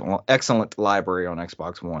an excellent library on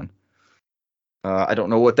Xbox One. I don't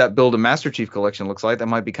know what that Build a Master Chief collection looks like. That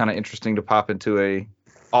might be kind of interesting to pop into a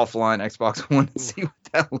offline Xbox One and see what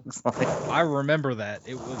that looks like. I remember that.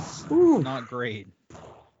 It was not great.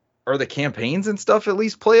 Are the campaigns and stuff at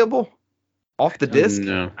least playable off the disc?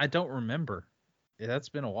 No. I don't remember. That's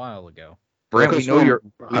been a while ago. Brent, we know your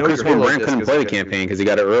Brent couldn't play the campaign because he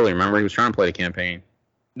got it early. Remember, he was trying to play the campaign.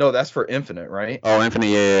 No, that's for Infinite, right? Oh, Infinite,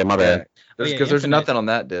 yeah, my bad. Because there's nothing on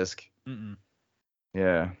that disc. Mm-mm.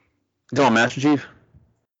 Yeah. Is it on Master Chief?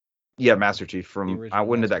 Yeah, Master Chief from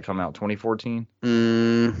when did that come out? 2014.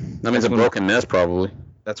 That means a broken NES probably.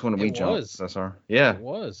 That's when we jumped. Yeah. It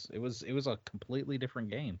was a completely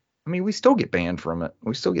different game. I mean, we still get banned from it.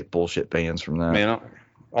 We still get bullshit bans from that. Man,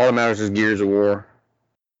 all that matters is Gears of War.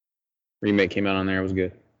 Remake came out on there. It was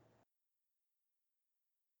good.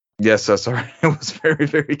 Yes, that's all right. It was very,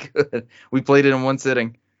 very good. We played it in one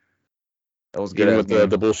sitting. That was good. Even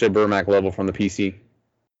with the bullshit Burmac level from the PC.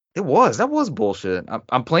 That was bullshit.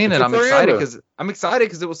 I'm playing it. I'm excited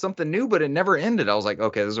because it was something new, but it never ended. I was like,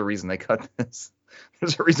 okay, there's a reason they cut this.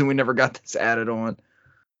 There's a reason we never got this added on.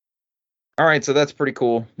 All right, so that's pretty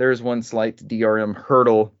cool. There's one slight DRM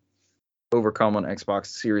hurdle overcome on Xbox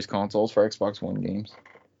Series consoles for Xbox One games.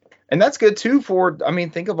 And that's good too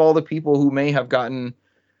think of all the people who may have gotten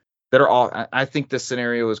that are all. I think this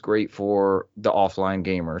scenario is great for the offline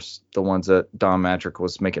gamers, the ones that Don Matrick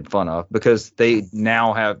was making fun of, because they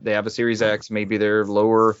now have a Series X, maybe they're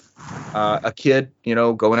lower, a kid,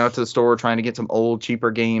 going out to the store trying to get some old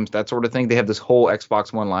cheaper games, that sort of thing. They have this whole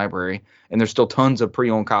Xbox One library, and there's still tons of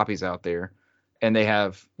pre-owned copies out there, and they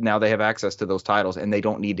have access to those titles, and they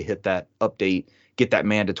don't need to hit that update, get that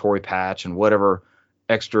mandatory patch and whatever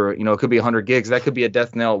extra, it could be 100 gigs. That could be a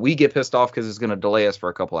death knell. We get pissed off because it's going to delay us for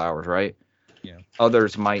a couple hours, right? Yeah.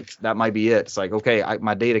 Others that might be it. It's like, okay,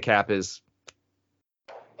 my data cap is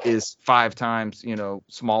 5 times,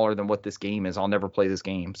 smaller than what this game is. I'll never play this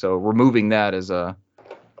game. So removing that is a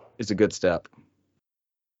good step.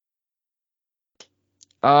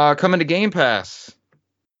 Coming to Game Pass.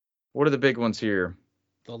 What are the big ones here?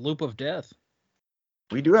 The Loop of Death.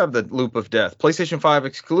 We do have the Loop of Death. PlayStation 5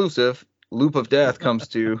 exclusive. Loop of Death comes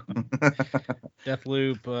to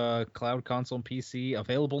Deathloop, cloud console and PC,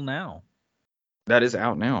 available now. That is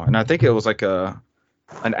out now, and I think it was like an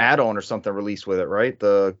add-on or something released with it, right?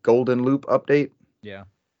 The Golden Loop update. Yeah.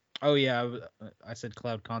 Oh yeah, I said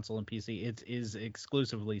cloud console and PC. It is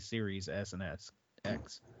exclusively Series S and X,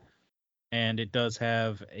 and it does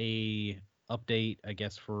have a update, I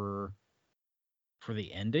guess, for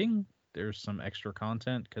the ending. There's some extra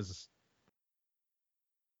content because.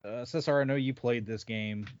 Cesar, I know you played this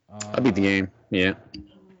game. I beat the game, yeah.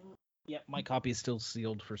 Yeah, my copy is still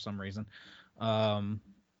sealed for some reason. But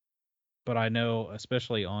I know,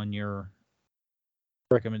 especially on your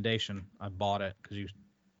recommendation, I bought it because you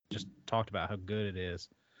just talked about how good it is.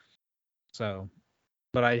 So,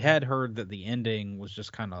 but I had heard that the ending was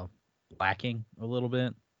just kind of lacking a little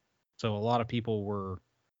bit. So a lot of people were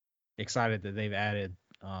excited that they've added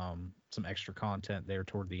some extra content there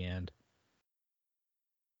toward the end.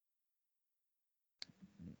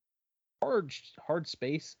 Hard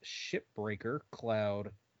Space Shipbreaker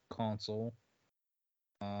cloud console.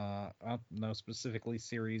 I don't know, specifically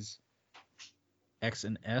Series X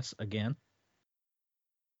and S again.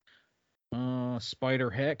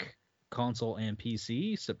 Spider Heck console and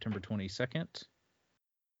PC, September 22nd.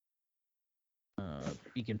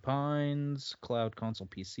 Beacon Pines cloud console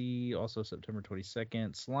PC, also September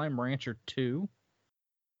 22nd. Slime Rancher 2.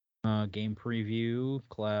 Game preview,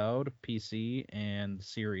 cloud, PC, and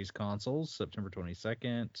series consoles, September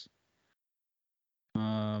 22nd.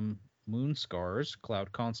 Moon Scars,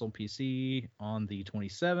 cloud console, PC, on the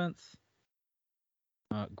 27th.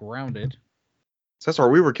 Grounded. Cesar,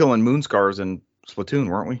 we were killing Moon Scars in Splatoon,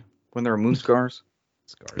 weren't we? When there were Moon Scars?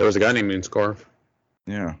 There was a guy named Moonscar.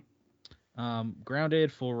 Yeah.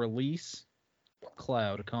 Grounded full release,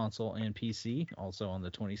 cloud console and PC, also on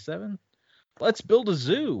the 27th. Let's Build a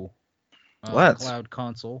Zoo. Cloud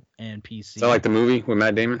console and PC. Is that like the movie with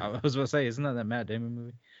Matt Damon? I was about to say, isn't that Matt Damon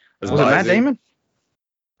movie? Was it Matt Damon?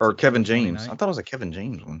 Or Kevin James? I thought it was a Kevin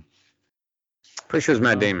James one. Pretty sure it's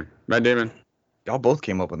Matt Damon. Matt Damon. Y'all both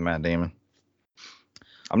came up with Matt Damon.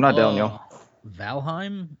 I'm not down, y'all.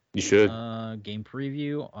 Valheim. You should. Game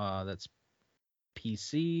preview. That's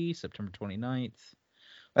PC, September 29th.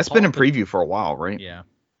 That's been in preview for a while, right? Yeah.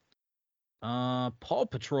 Paw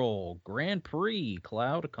Patrol Grand Prix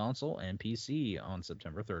cloud console and PC on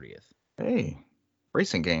September 30th. Hey,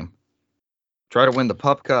 racing game. Try to win the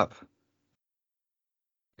Pup Cup.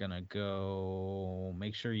 Gonna go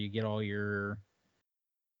make sure you get all your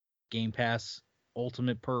Game Pass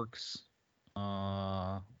Ultimate perks.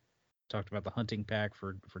 Talked about the hunting pack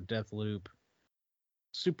for Deathloop.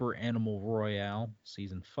 Super Animal Royale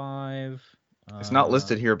Season 5. It's not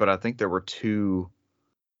listed here, but I think there were 2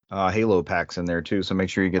 Halo packs in there too, so make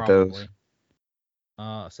sure you get those.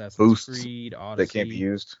 Assassin's Boosts Creed Odyssey. That can't be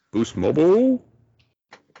used. Boost Mobile?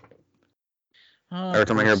 Every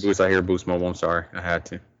time I hear Boost, I hear Boost Mobile. I'm sorry. I had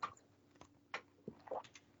to.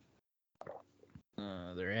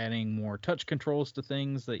 They're adding more touch controls to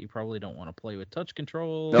things that you probably don't want to play with touch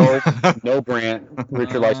controls. No, Brant.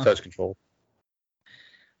 Richard likes touch control.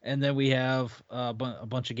 And then we have a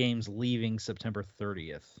bunch of games leaving September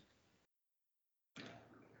 30th.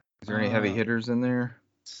 Is there any heavy hitters in there?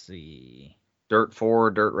 Let's see. Dirt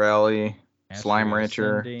 4, Dirt Rally, Astro Slime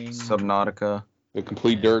Rancher, Ascending. Subnautica. The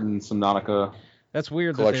complete Dirt and Subnautica. That's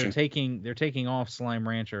weird collection. that they're taking off Slime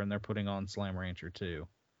Rancher and they're putting on Slime Rancher 2.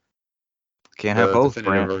 Can't have both,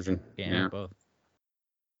 Brant. Version. Can't have both.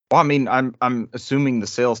 Well, I mean, I'm assuming the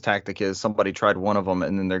sales tactic is somebody tried one of them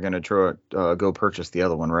and then they're going to go purchase the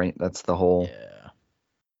other one, right? That's the whole. Yeah.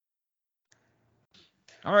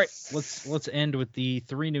 All right, let's end with the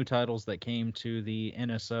 3 new titles that came to the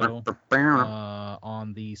NSO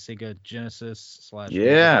on the Sega Genesis /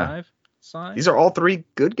 Mega Drive. side. These are all 3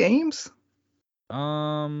 good games?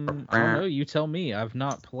 I don't know. You tell me. I've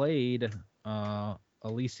not played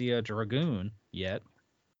Alicia Dragoon yet.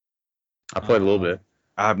 I played a little bit.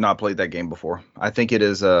 I have not played that game before. I think it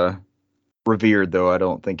is revered, though. I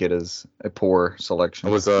don't think it is a poor selection.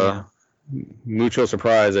 I was mucho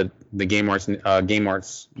surprised that the Game Arts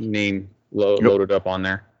name loaded up on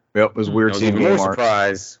there. Yep, it was weird. I was even more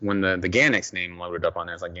surprised when the Ganix name loaded up on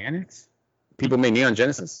there. It's like, Ganix? People made Neon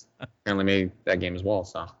Genesis. Apparently made that game as well.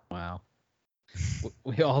 So wow.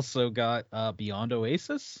 We also got Beyond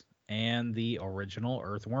Oasis and the original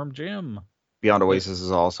Earthworm Jim. Beyond Oasis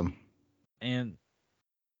is awesome. And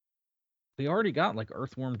we already got like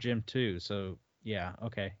Earthworm Jim 2, so yeah,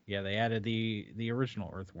 okay. Yeah, they added the original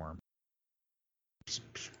Earthworm.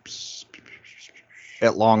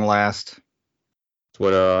 At long last. It's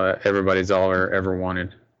what everybody's all ever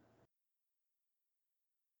wanted.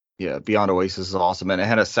 Yeah, Beyond Oasis is awesome, and it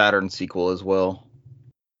had a Saturn sequel as well.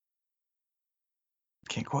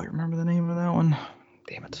 Can't quite remember the name of that one.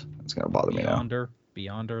 Damn it. It's going to bother me now.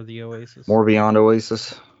 Beyonder the Oasis. More Beyond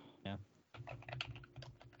Oasis. Yeah.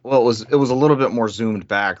 Well, it was a little bit more zoomed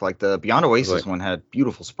back. Like the Beyond Oasis one had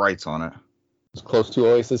beautiful sprites on it. It's close to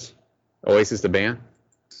Oasis. Oasis the band.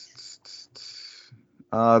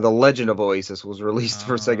 The Legend of Oasis was released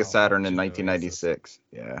for Sega Saturn in 1996.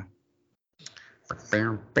 Yeah.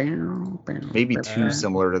 Maybe too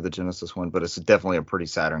similar to the Genesis one, but it's definitely a pretty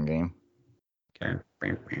Saturn game. Okay.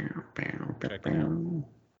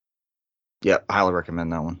 Yeah, highly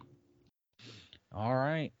recommend that one. All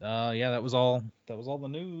right. Yeah, that was all the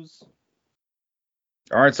news.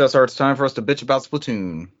 All right, Cesar, it's time for us to bitch about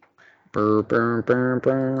Splatoon.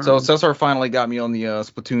 So Cesar finally got me on the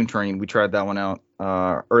Splatoon train. We tried that one out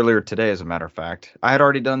earlier today, as a matter of fact. I had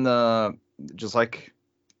already done just like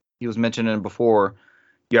he was mentioning before,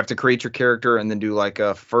 you have to create your character and then do like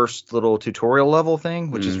a first little tutorial level thing,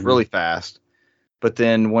 which is really fast. But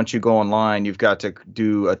then once you go online, you've got to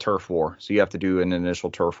do a turf war. So you have to do an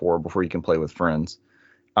initial turf war before you can play with friends.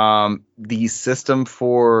 The system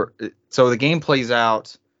so the game plays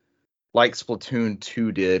out like Splatoon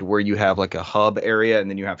 2 did, where you have like a hub area and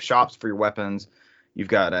then you have shops for your weapons. You've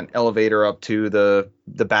got an elevator up to the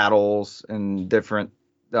battles and different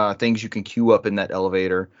things you can queue up in that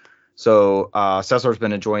elevator. So Cesar's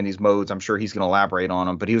been enjoying these modes. I'm sure he's going to elaborate on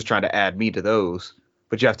them, but he was trying to add me to those.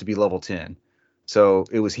 But you have to be level 10. So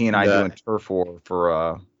it was he and I doing turf war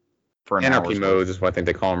for an Anarchy mode is what I think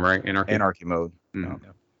they call them, right? Anarchy mode. Mm-hmm.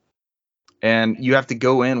 Yeah. And you have to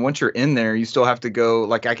go in. Once you're in there, you still have to go.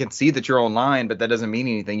 Like, I can see that you're online, but that doesn't mean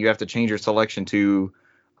anything. You have to change your selection to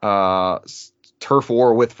turf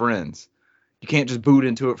war with friends. You can't just boot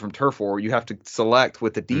into it from turf war. You have to select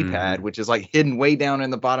with the D-pad, which is like hidden way down in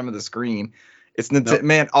the bottom of the screen. It's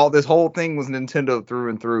man, this whole thing was Nintendo through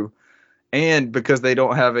and through. And because they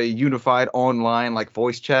don't have a unified online like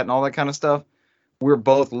voice chat and all that kind of stuff, we're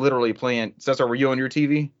both literally playing. Cesar, were you on your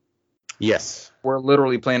TV? Yes. We're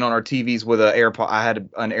literally playing on our TVs with an AirPod. I had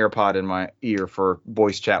an AirPod in my ear for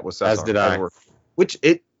voice chat with Cesar. As did I. Which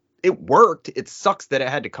it worked. It sucks that it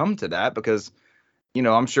had to come to that because,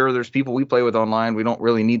 I'm sure there's people we play with online. We don't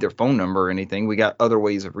really need their phone number or anything. We got other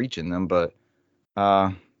ways of reaching them, but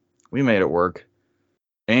we made it work.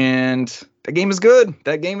 And that game is good.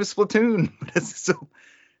 That game is Splatoon.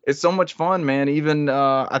 It's so much fun, man. Even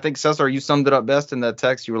I think, Cesar, you summed it up best in that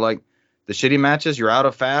text. You were like, the shitty matches, you're out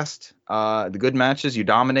of fast. The good matches, you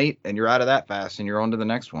dominate, and you're out of that fast, and you're on to the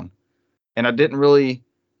next one. And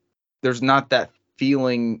there's not that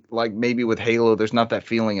feeling like maybe with Halo, there's not that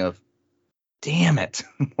feeling of, damn it,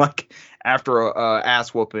 like after a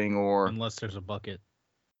ass whooping or. Unless there's a bucket.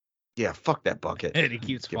 Yeah, fuck that bucket. And it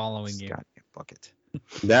keeps following you. Goddamn bucket.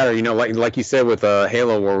 That or like you said with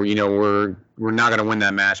Halo, where we're not gonna win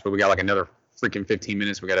that match, but we got like another freaking 15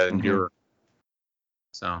 minutes we gotta endure.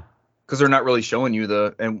 So. Because they're not really showing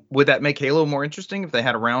you and would that make Halo more interesting if they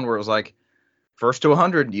had a round where it was like first to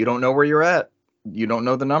 100, you don't know where you're at, you don't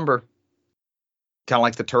know the number, kind of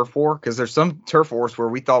like the turf war? Because there's some turf wars where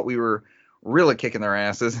we thought we were really kicking their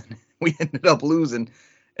asses, and we ended up losing,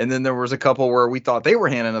 and then there was a couple where we thought they were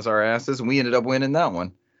handing us our asses, and we ended up winning that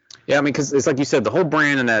one. Yeah, I mean, because it's like you said, the whole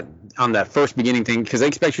brand on that first beginning thing, because they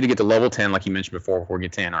expect you to get to level 10, like you mentioned before you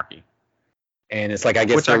get to Anarchy, and it's like I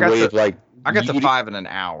guess I got to 5 in an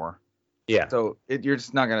hour. Yeah. So you're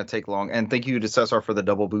just not going to take long. And thank you to Cesar for the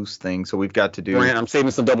double boost thing. So we've got to do. Brant, I'm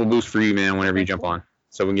saving some double boost for you, man, whenever you jump on.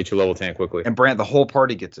 So we can get you level 10 quickly. And Brant, the whole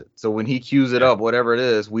party gets it. So when he queues it up, whatever it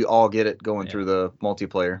is, we all get it going through the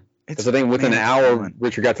multiplayer. It's the thing within an hour,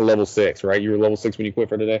 Richard got to level 6, right? You were level 6 when you quit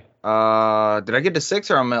for today? Did I get to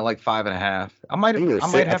 6 or I'm at like 5.5?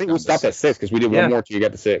 I think we stopped at 6 because we did one more till you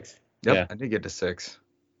got to 6. Yep, Yeah. I did get to 6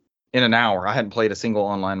 in an hour. I hadn't played a single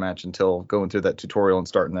online match until going through that tutorial and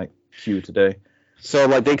starting that queue today. So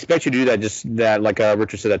like they expect you to do that, just that like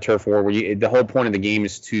Richard said, that turf war, where the whole point of the game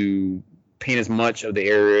is to paint as much of the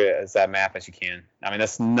area as that map as you can. I mean,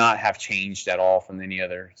 that's not have changed at all from any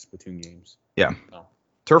other Splatoon games. Yeah. No.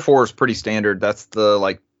 Turf War is pretty standard. That's the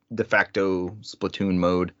like de facto Splatoon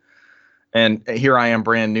mode. And here I am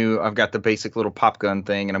brand new. I've got the basic little pop gun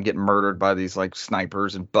thing, and I'm getting murdered by these like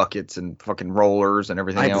snipers and buckets and fucking rollers and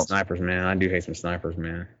everything I hate else. the snipers, man. I do hate some snipers,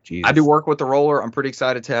 man. Jesus. I do work with the roller. I'm pretty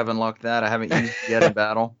excited to have unlocked that. I haven't used it yet in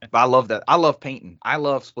battle, but I love that. I love painting. I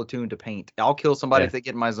love Splatoon to paint. I'll kill somebody if they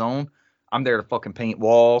get in my zone. I'm there to fucking paint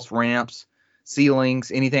walls, ramps,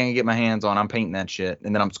 ceilings, anything I get my hands on. I'm painting that shit,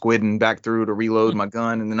 and then I'm squidding back through to reload my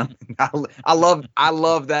gun, and then I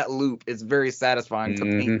love that loop. It's very satisfying to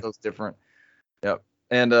paint those different. Yep.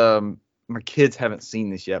 And my kids haven't seen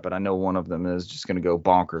this yet, but I know one of them is just gonna go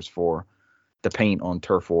bonkers for the paint on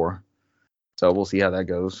Turf War. So we'll see how that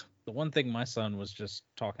goes. The one thing my son was just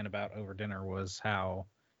talking about over dinner was how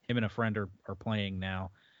him and a friend are playing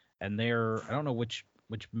now, and I don't know which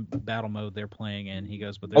battle mode they're playing in. He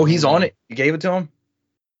goes, but he's on it. You gave it to him?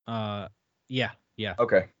 Yeah.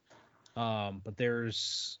 Okay. But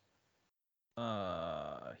there's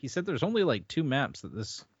he said there's only like 2 maps that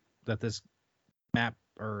this map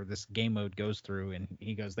or this game mode goes through, and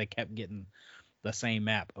he goes they kept getting the same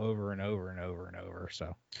map over and over and over and over.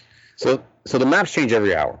 So the maps change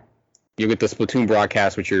every hour. You get the Splatoon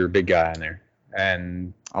broadcast with your big guy in there,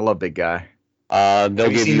 and I love big guy. Have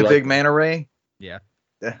you seen the big manta ray? Yeah,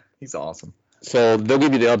 he's awesome. So they'll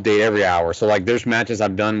give you the update every hour. So like there's matches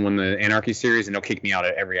I've done when the Anarchy series, and they'll kick me out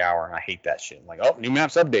at every hour, and I hate that shit. Like, oh, new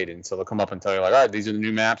maps updated, and so they'll come up and tell you like, all right, these are the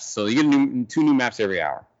new maps. So you get 2 new maps every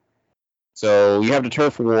hour. So you have the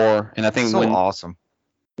Turf War, and I think awesome.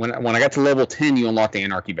 When I got to level 10, you unlock the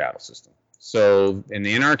Anarchy battle system. So in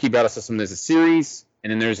the Anarchy battle system, there's a series, and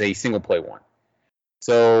then there's a single play one.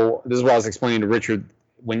 So this is what I was explaining to Richard.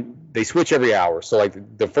 When they switch every hour, so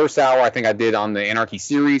like the first hour I think I did on the Anarchy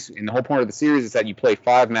series, and the whole point of the series is that you play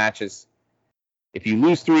 5 matches. If you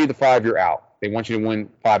lose 3 of the 5, you're out. They want you to win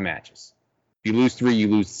 5 matches. If you lose 3, you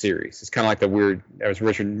lose the series. It's kind of like the weird. As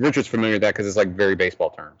Richard's familiar with that because it's like very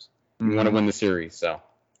baseball terms. You want to win the series, so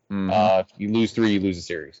if you lose 3, you lose the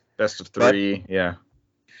series. Best of 3, yeah.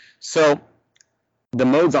 So the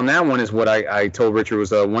modes on that one is what I told Richard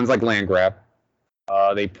was one's like land grab.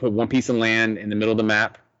 They put one piece of land in the middle of the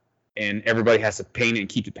map, and everybody has to paint it and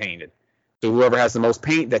keep it painted. So whoever has the most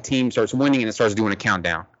paint, that team starts winning, and it starts doing a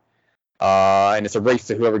countdown. And it's a race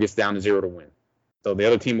to whoever gets down to 0 to win. So the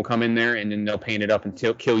other team will come in there, and then they'll paint it up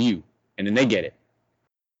until kill you, and then they get it.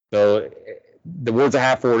 So the words I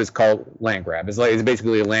have for it is called land grab. It's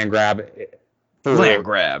basically a land grab. For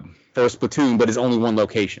Splatoon, but it's only one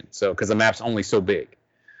location. So because the map's only so big.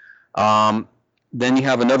 Then you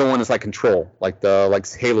have another one that's like control, like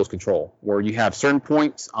Halo's control, where you have certain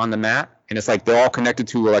points on the map, and it's like they're all connected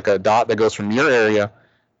to like a dot that goes from your area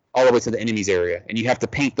all the way to the enemy's area, and you have to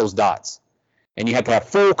paint those dots, and you have to have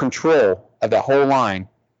full control of that whole line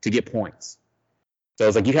to get points. So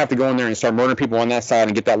it's like you have to go in there and start murdering people on that side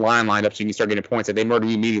and get that line lined up so you can start getting points. If they murder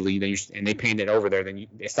you immediately, then and they paint it over there, then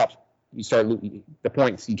it stops. You start the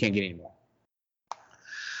points you can't get anymore.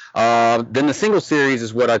 Then the single series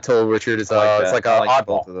is what I told Richard is it's like an oddball.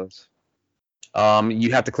 Both of those.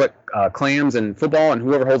 You have to collect clams and football, and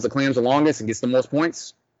whoever holds the clams the longest and gets the most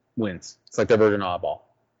points wins. It's like their version of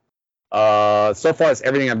oddball. So far, it's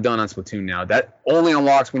everything I've done on Splatoon now. That only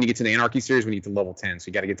unlocks when you get to the Anarchy series when you get to level 10. So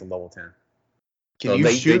you got to get to level 10.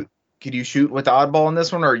 Can you shoot with the oddball in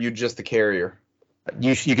this one, or are you just the carrier?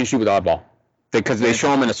 You can shoot with oddball because they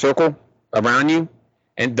show them in a circle around you.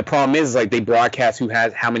 And the problem is like they broadcast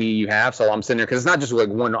how many you have. So I'm sitting there because it's not just like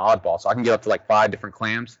one oddball. So I can get up to like 5 different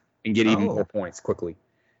clams and get even more points quickly.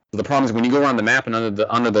 So the problem is when you go around the map and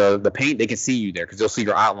under the paint, they can see you there because they'll see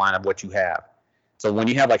your outline of what you have. So when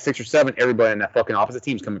you have like 6 or 7, everybody in that fucking opposite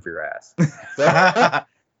team's coming for your ass. So,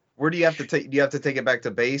 where do you have to take? Do you have to take it back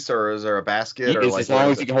to base, or is there a basket? Or as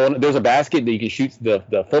long as you can hold it. There's a basket that you can shoot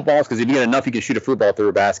the footballs because if you get enough, you can shoot a football through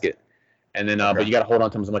a basket. And then, but you got to hold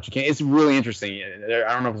on to them as much as you can. It's really interesting.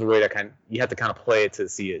 I don't know if there's a way that you have to kind of play it to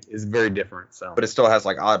see it. It's very different. So, but it still has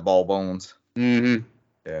like oddball bones. Mm-hmm.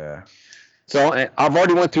 Yeah. So I've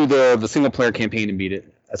already went through the single player campaign and beat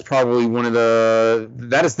it. That's probably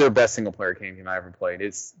that is their best single player campaign I ever played.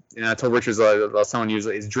 And I told Richard, I was telling you,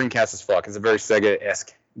 it's Dreamcast as fuck. It's a very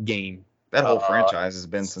Sega-esque game. That whole franchise has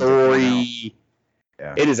been since story.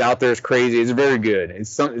 Yeah. It is out there. It's crazy. It's very good.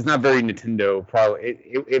 It's not very Nintendo. Probably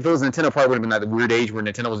if it was Nintendo, probably would have been like the weird age where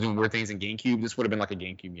Nintendo was doing weird things in GameCube. This would have been like a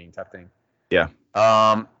GameCube game type thing. Yeah.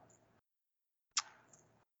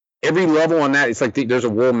 every level on that, it's like there's a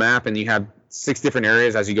world map, and you have 6 different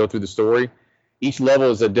areas as you go through the story. Each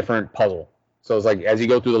level is a different puzzle. So it's like as you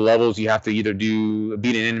go through the levels, you have to either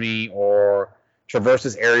beat an enemy or traverse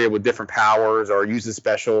this area with different powers or use the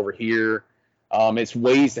special over here. It's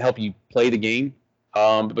ways to help you play the game,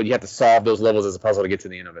 but you have to solve those levels as a puzzle to get to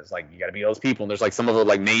the end of it. It's like you got to beat those people, and there's like some of the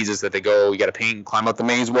like mazes that they go. You got to paint and climb up the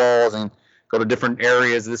maze walls and go to different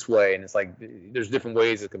areas this way, and it's like there's different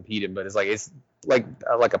ways to compete it, but it's like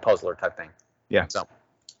a puzzler type thing. Yeah. So,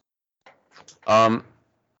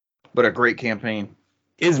 but a great campaign.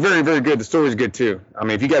 It's very, very good. The story's good too. I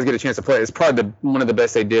mean, if you guys get a chance to play it, it's probably one of the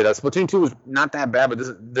best they did. Splatoon 2 was not that bad, but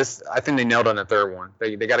this I think they nailed on the third one.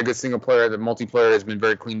 They got a good single player. The multiplayer has been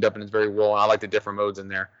very cleaned up and it's very well. I like the different modes in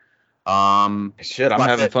there. I'm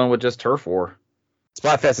having fun with just Turf War.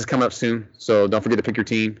 Splatfest is coming up soon, so don't forget to pick your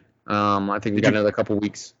team. I think we got another couple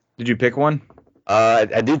weeks. Did you pick one?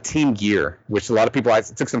 I did Team Gear, which a lot of people. I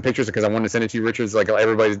took some pictures because I wanted to send it to you, Richard. It's like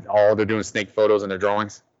they're doing snake photos in their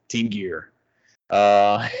drawings. Team Gear.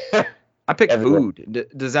 I picked food.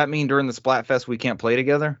 Does that mean during the Splatfest we can't play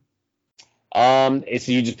together? It's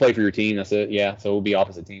you just play for your team. That's it. Yeah, so we'll be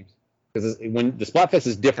opposite teams because when the Splatfest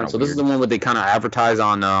is different. So this is the one where they kind of advertise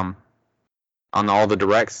on all the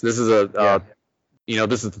directs. This is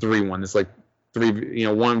this is the 3-1. It's like 1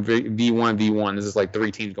 v1. This is like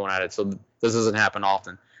 3 teams going at it. So this doesn't happen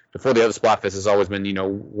often. Before the other Splatfest has always been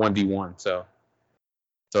 1v1. So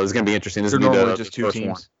it's gonna be interesting. This is normally just 2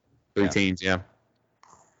 teams. 3 teams, yeah.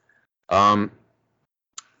 I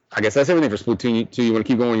guess that's everything for Splatoon 2. You want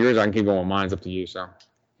to keep going with yours? I can keep going with mine. It's up to you. So.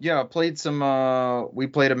 Yeah, I played some. We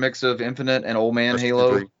played a mix of Infinite and Old Man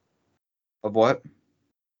Halo. 3. Of what?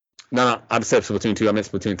 No, I said Splatoon 2. I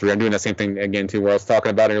meant Splatoon 3. I'm doing that same thing again too, where I was talking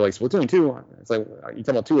about it. You're like Splatoon 2. It's like you talking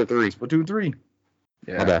about 2 or 3? Splatoon 3.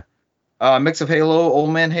 Yeah. Okay. Mix of Halo,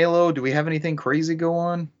 Old Man Halo. Do we have anything crazy go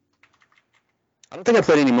on? I don't think I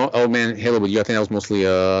played any Old Man Halo with you. I think that was mostly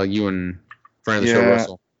you and friend of the show,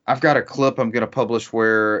 Russell. I've got a clip I'm gonna publish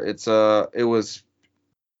where it was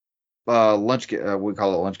lunch we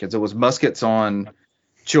call it lunch kids. It was muskets on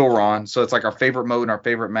Chillron, so it's like our favorite mode and our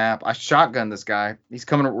favorite map. I shotgun this guy.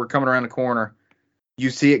 We're coming around the corner. You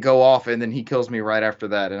see it go off, and then he kills me right after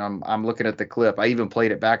that. And I'm looking at the clip. I even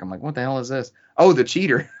played it back. I'm like, what the hell is this? Oh, the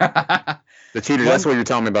cheater. The cheater. That's what you're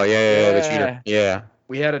telling me about. Yeah, the cheater. Yeah.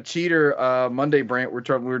 We had a cheater Monday, Brant. We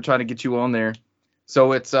were trying to get you on there.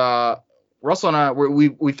 So it's Russell and I.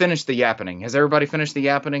 We finished the yappening. Has everybody finished the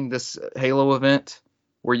yappening? This Halo event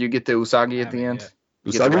where you get the Usagi at the end.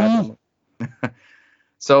 Usagi.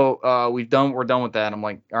 So we're done with that. I'm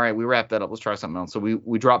like, all right, we wrapped that up. Let's try something else. So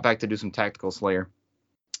we dropped back to do some Tactical Slayer,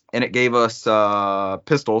 and it gave us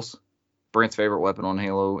pistols, Brant's favorite weapon on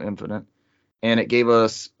Halo Infinite, and it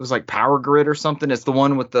was like Power Grid or something. It's the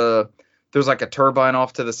one with there's like a turbine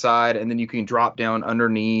off to the side, and then you can drop down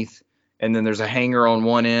underneath, and then there's a hangar on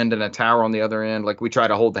one end and a tower on the other end. Like we try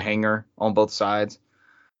to hold the hangar on both sides.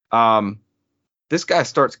 This guy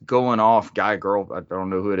starts going off, girl, I don't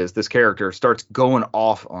know who it is. This character starts going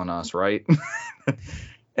off on us, right?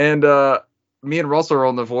 And me and Russell are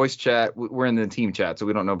on the voice chat. We're in the team chat, so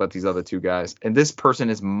we don't know about these other 2 guys. And this person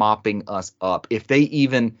is mopping us up. If they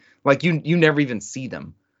even, like, you never even see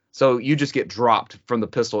them. So you just get dropped from the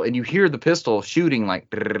pistol, and you hear the pistol shooting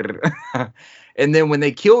like, and then when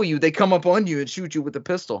they kill you, they come up on you and shoot you with the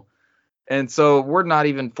pistol. And so we're not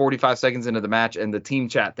even 45 seconds into the match, and the team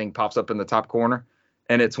chat thing pops up in the top corner,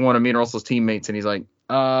 and it's one of me and Russell's teammates, and he's like,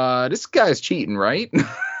 this guy's cheating, right?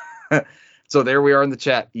 So there we are in the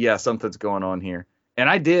chat. Yeah, something's going on here. And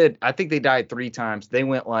I think they died 3 times. They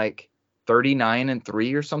went like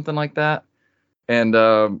 39-3 or something like that. And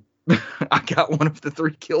I got one of the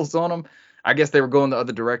 3 kills on them. I guess they were going the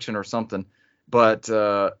other direction or something. But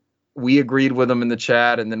we agreed with them in the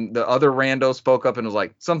chat, and then the other rando spoke up and was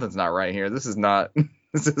like, something's not right here. This isn't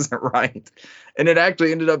right. And it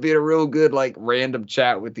actually ended up being a real good, like, random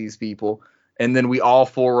chat with these people. And then we all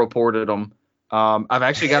 4 reported them. I've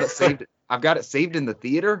actually got it saved. I've got it saved in the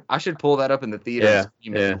theater. I should pull that up in the theater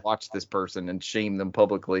and watch this person and shame them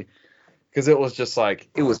publicly. Because it was just like,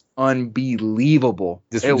 it was unbelievable.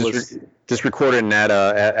 Just recording at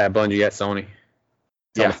Bungie at Sony.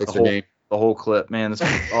 The whole clip, man.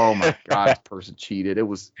 Oh my God, this person cheated. It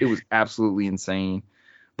was absolutely insane,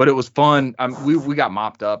 but it was fun. We got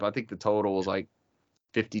mopped up. I think the total was like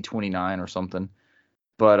 50-29 or something.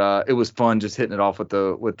 But it was fun just hitting it off with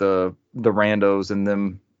the randos and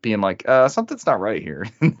them being like, something's not right here.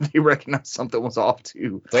 They recognized something was off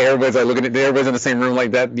too. Like everybody's like looking at, everybody's in the same room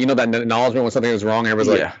like that. You know, that acknowledgement when something was wrong.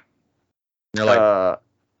 Everybody's like, they're like,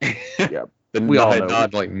 yeah. We all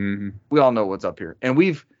know. We all know what's up here, and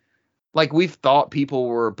like we've thought people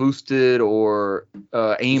were boosted or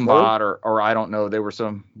aimbot or I don't know, they were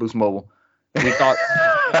some Boost Mobile.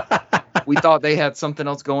 We thought they had something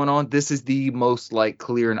else going on. This is the most like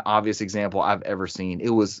clear and obvious example I've ever seen. It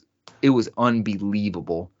was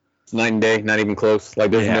unbelievable. It's night and day, not even close.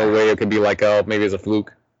 Like there's no way it could be like, oh, maybe it's a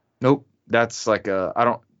fluke. Nope. That's like I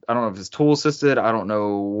don't know if it's tool assisted. I don't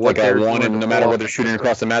know what they're doing. And no matter what they're shooting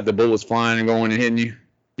across the map, the bullet was flying and going and hitting you.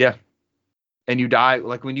 Yeah. And you die,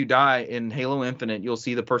 like when you die in Halo Infinite, you'll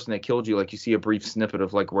see the person that killed you, like you see a brief snippet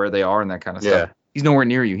of like where they are and that kind of stuff. He's nowhere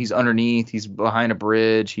near you. He's underneath. He's behind a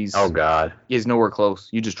bridge. Oh God. He's nowhere close.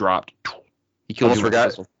 You just dropped. He killed you.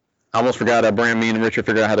 I almost forgot that Brand, me and Richard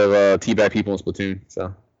figured out how to teabag people in Splatoon.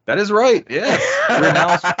 So that is right. Yeah.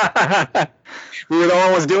 We were the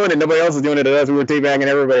only ones doing it. Nobody else was doing it. We were teabagging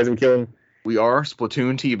everybody as we killed them. We are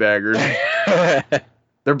Splatoon teabaggers.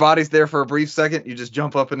 Their body's there for a brief second. You just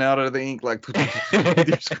jump up and out of the ink like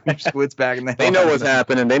your squid's back in the They know what's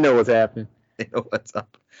happening. They know what's happening. They know what's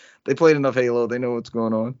up. They played enough Halo. They know what's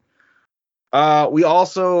going on. We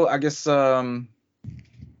also, I guess, did I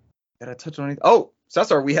touch on anything? Oh,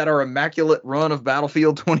 Cesar, we had our immaculate run of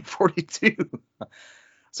Battlefield 2042.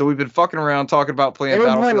 So we've been fucking around talking about playing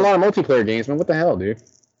Battlefield. We're playing a lot of multiplayer games, man. What the hell, dude?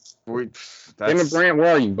 Damon Brandt,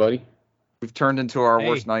 where are you, buddy? We've turned into our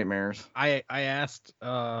worst nightmares. I asked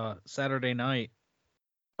Saturday night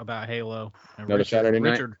about Halo. And Saturday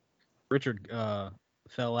night? Richard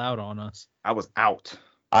fell out on us. I was out.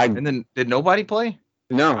 And then did nobody play?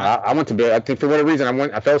 No, I went to bed. I think for whatever reason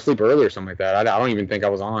I fell asleep early or something like that. I don't even think I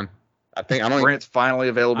was on. Brandt's finally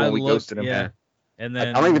available. And we ghosted him. Yeah. And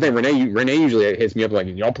then I don't even think Renee usually hits me up like,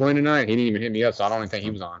 y'all playing tonight? He didn't even hit me up, so I don't even think he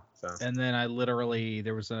was on. So. And then I literally,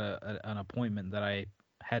 there was an appointment that I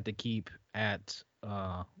had to keep at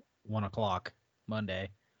 1 o'clock Monday.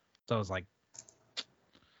 So I was like,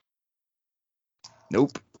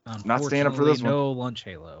 nope, not staying up for this one. No lunch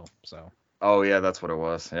Halo. So. Oh yeah, that's what it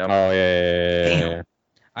was. Yep. Oh yeah. Damn.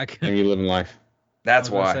 I could. You living life. That's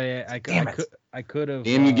why. I could have.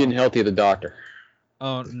 Damn, you getting healthy at the doctor.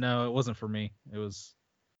 Oh no, it wasn't for me. It was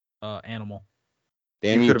animal.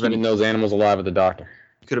 Damn, you keeping those animals alive at the doctor.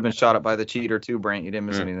 You could have been shot at by the cheater too, Brant. You didn't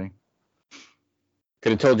miss anything.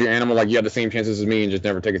 Could have told your animal like you had the same chances as me and just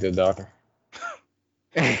never take it to the doctor.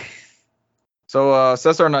 So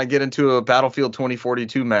Cesar and I get into a Battlefield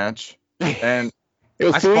 2042 match, and it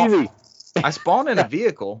was too easy. I spawned in a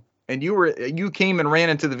vehicle, and you came and ran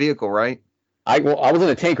into the vehicle, right? I was in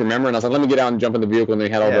a tank, remember? And I was like, let me get out and jump in the vehicle, and they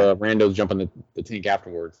had all the randos jump in the tank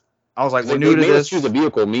afterwards. I was like, we're new to this. Choose a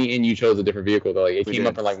vehicle. Me and you chose a different vehicle. Like it came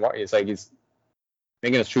up and like it's like it's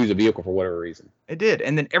making us choose a vehicle for whatever reason. It did,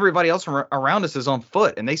 and then everybody else around us is on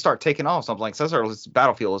foot, and they start taking off. So I'm like, Cesar, let's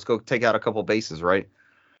Battlefield. Let's go take out a couple bases, right?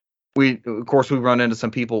 We run into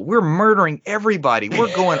some people. We're murdering everybody.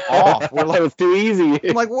 We're going off. We're like, it was too easy.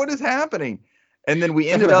 I'm like, what is happening? And then we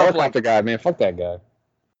ended up like the guy, man. Fuck that guy.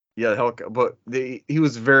 Yeah, but he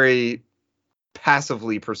was very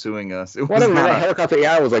passively pursuing us. It was whatever. That helicopter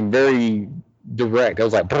AI was like very direct. I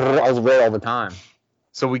was like, I was red all the time.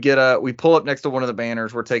 So we pull up next to one of the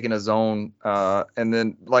banners. We're taking a zone, and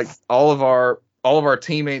then like all of our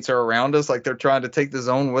teammates are around us, like they're trying to take the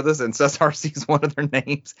zone with us. And Cesar sees one of their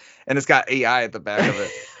names, and it's got AI at the back of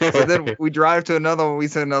it. So then we drive to another one. We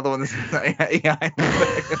see another one. This is AI.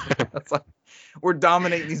 It's like we're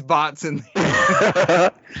dominating these bots, and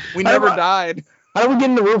we never died. How did we get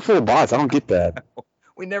in the room full of bots? I don't get that.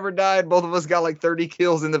 We never died. Both of us got like 30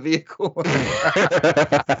 kills in the vehicle.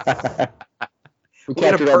 We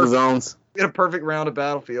captured all the zones. We had a perfect round of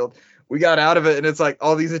Battlefield. We got out of it, and it's like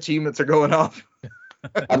all these achievements are going off.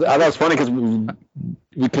 I thought it was funny because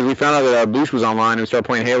we found out that Boosh was online and we started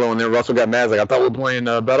playing Halo, and then Russell got mad. Like, I thought we were playing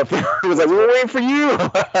Battlefield. He was like, we were waiting for you.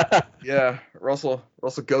 Yeah, Russell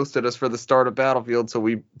ghosted us for the start of Battlefield, so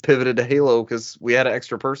we pivoted to Halo because we had an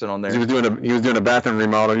extra person on there. He was doing a bathroom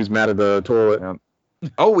remodel. He was mad at the toilet. Yeah.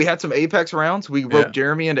 Oh, we had some Apex rounds. We roped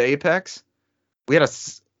Jeremy into Apex. We had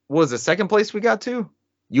was it second place we got to?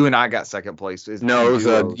 You and I got second place. No, it was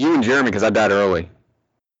you and Jeremy because I died early.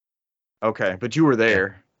 Okay, but you were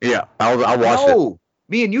there. Yeah, I watched it. No,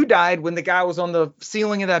 me and you died when the guy was on the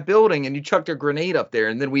ceiling of that building and you chucked a grenade up there,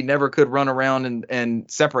 and then we never could run around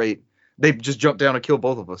and separate. They just jumped down and killed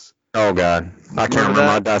both of us. Oh, God. I can't remember.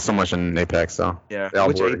 I died so much in Apex, so. Yeah,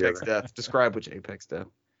 which Apex death? Describe which Apex death.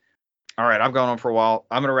 All right, I've gone on for a while.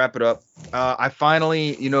 I'm going to wrap it up. I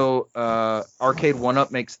finally, Arcade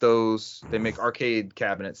 1UP makes those. They make arcade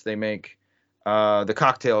cabinets. They make the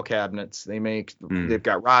cocktail cabinets. They've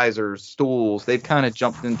got risers, stools. They've kind of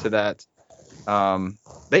jumped into that.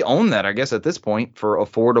 They own that, I guess, at this point for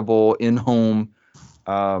affordable in-home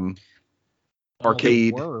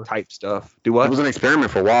arcade were. type stuff. Do It what? was an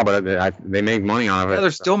experiment for a while, but they make money on it. Yeah,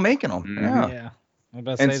 they're still making them. Mhm. Yeah. Yeah. I was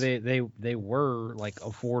about And to say they were like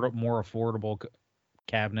more affordable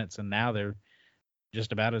cabinets, and now they're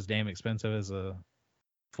just about as damn expensive as a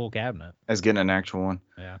full cabinet. As getting an actual one.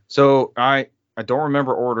 Yeah. So I don't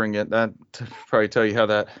remember ordering it. That to probably tell you how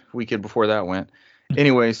that weekend before that went.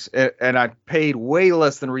 Anyways, and I paid way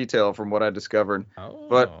less than retail from what I discovered. Oh.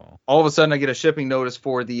 But all of a sudden I get a shipping notice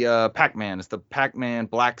for the Pac-Man. It's the Pac-Man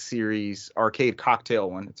Black Series arcade cocktail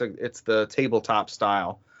one. It's the tabletop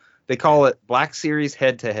style. They call it Black Series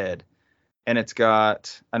head to head. And it's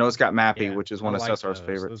got Mappy, which is one of Cesar's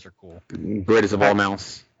favorites. Those are cool. Greatest of all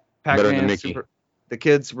mouse. Better than Pac-Man Mickey. the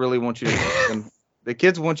kids really want you to teach them. The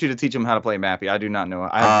kids want you to teach them how to play Mappy. I do not know.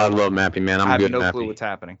 I love Mappy, man. I I'm good have no at clue Mappy. what's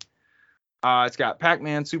happening. It's got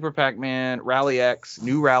Pac-Man, Super Pac-Man, Rally X,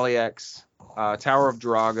 New Rally X, Tower of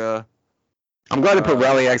Draga. I'm glad they put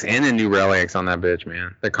Rally X and a new Rally X on that bitch,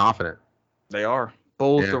 man. They're confident. They are.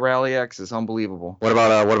 Both Yeah. the Rally X is unbelievable. What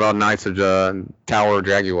about Knights of Tower of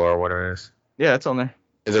Dragula or whatever it is? Yeah, it's on there.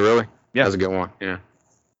 Is it really? Yeah. That's a good one. Yeah.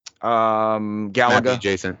 Galaga. Mappy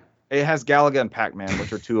adjacent. It has Galaga and Pac-Man,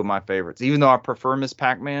 which are two of my favorites. Even though I prefer Miss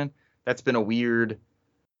Pac-Man, that's been a weird.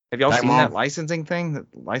 Have y'all seen that licensing thing? The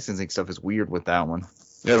licensing stuff is weird with that one.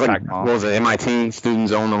 Yeah, it's like, Pac-Man. what was it? MIT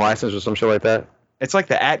students own the license or some shit like that. It's like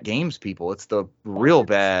the At Games people. It's the real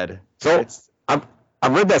bad. So I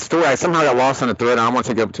read that story. I somehow got lost on the thread. I don't want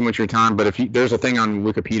to take up too much of your time, but there's a thing on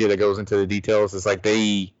Wikipedia that goes into the details. It's like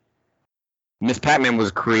Miss Pac-Man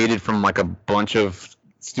was created from like a bunch of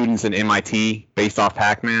students at MIT based off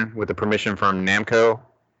Pac-Man with the permission from Namco,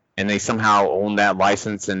 and they somehow owned that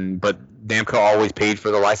license. But Namco always paid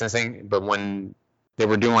for the licensing. But when they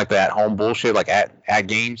were doing like that home bullshit, like at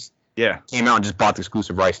games, Yeah, came out and just bought the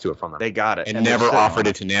exclusive rights to it from them. they got it. and never offered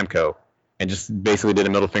it to Namco, and just basically did a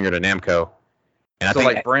middle finger to Namco. And I So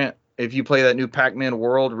think like Brant, if you play that new Pac-Man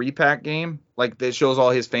World repack game, like it shows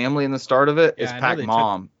all his family in the start of it, Yeah, it's I know Pac they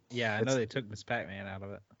Mom. Yeah, I know they took Miss Pac-Man out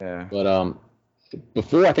of it. Yeah. But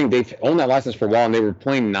before, I think they've owned that license for a while, and they were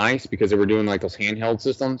playing nice because they were doing like those handheld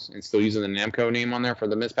systems and still using the Namco name on there for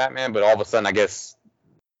the Miss Pac-Man. But all of a sudden, I guess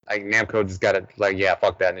like Namco just got it like, yeah,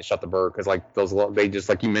 fuck that, and they shut the bird because like they just,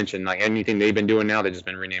 like you mentioned, like anything they've been doing now, they've just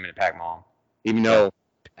been renaming it Pac Mom, even though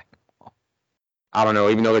I don't know,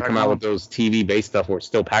 even though they come out with those TV based stuff where it's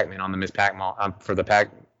still Pac-Man on the Miss Pac-Man for the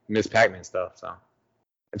Miss Pac-Man stuff. So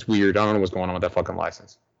it's weird. I don't know what's going on with that fucking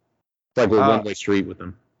license. It's like we're one-way street with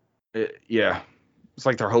them. Yeah. It's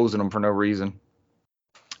like they're hosing them for no reason.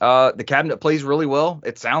 The cabinet plays really well.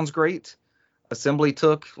 It sounds great. Assembly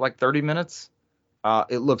took like 30 minutes.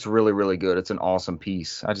 It looks really, really good. It's an awesome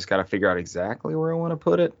piece. I just got to figure out exactly where I want to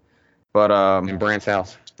put it. But In Brant's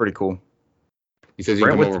house. it's pretty cool. He says you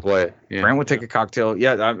can overplay it. Yeah. Brant would take a cocktail.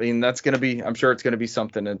 Yeah, I mean, that's going to be, I'm sure it's going to be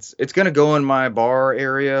something. It's going to go in my bar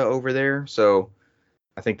area over there. So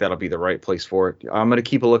I think that'll be the right place for it. I'm going to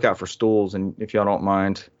keep a lookout for stools. And if y'all don't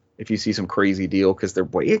mind, if you see some crazy deal, because they're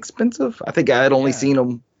way expensive. I think I had only seen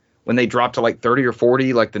them when they dropped to like 30 or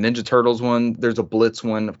 40, like the Ninja Turtles one. There's a Blitz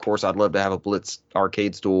one. Of course, I'd love to have a Blitz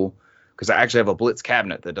arcade stool because I actually have a Blitz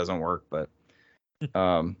cabinet that doesn't work, but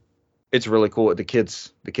it's really cool. The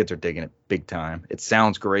kids are digging it big time. It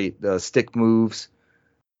sounds great. The stick moves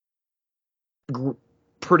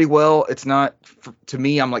pretty well. It's not, to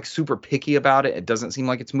me, I'm like super picky about it. It doesn't seem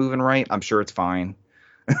like it's moving right. I'm sure it's fine.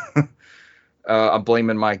 I'm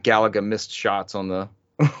blaming my Galaga missed shots on the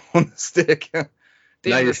stick.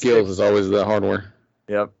 Now your skills is always the hardware.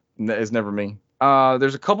 Yep, it's never me.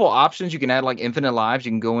 There's a couple options. You can add like infinite lives.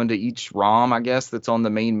 You can go into each ROM, I guess, that's on the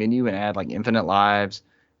main menu and add like infinite lives.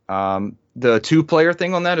 The 2-player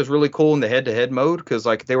thing on that is really cool in the head-to-head mode because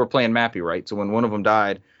like they were playing Mappy, right? So when one of them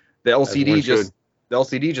died, the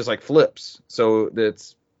LCD just like flips. So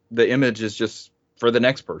that's the image is just for the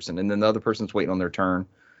next person, and then the other person's waiting on their turn.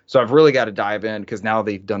 So I've really got to dive in because now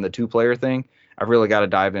they've done the 2-player thing. I've really got to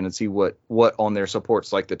dive in and see what on their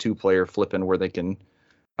supports like the 2-player flipping where they can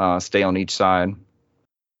stay on each side.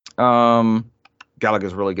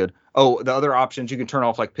 Galaga's really good. Oh, the other options, you can turn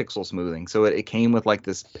off like pixel smoothing. So it came with like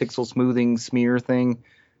this pixel smoothing smear thing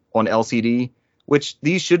on LCD, which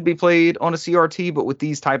these should be played on a CRT, but with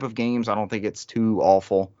these type of games, I don't think it's too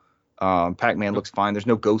awful. Pac-Man looks fine. There's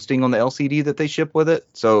no ghosting on the LCD that they ship with it.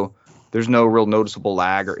 So there's no real noticeable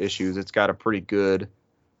lag or issues. It's got a pretty good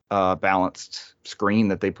balanced screen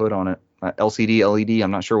that they put on it. LCD, LED,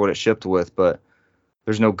 I'm not sure what it shipped with, but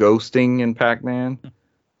there's no ghosting in Pac-Man.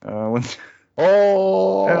 I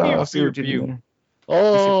see what you did there.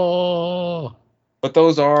 Oh. But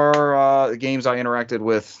those are the games I interacted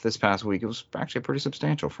with this past week. It was actually pretty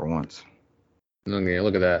substantial for once. Okay,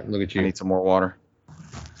 look at that. Look at I you. need some more water.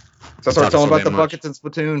 So I started talking about the buckets in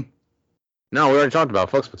Splatoon. No, we already talked about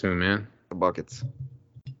fuck Splatoon, man. The buckets.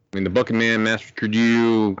 I mean, the Bucket Man massacred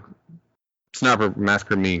you. Sniper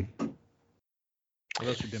massacred me. What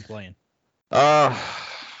else you been playing?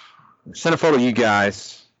 Sent a photo to you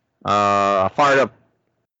guys. I fired up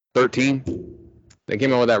 13. They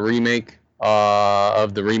came out with that remake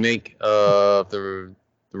of the remake of the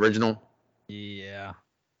original. Yeah.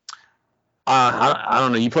 I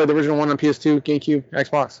don't know. You played the original one on PS2, GameCube,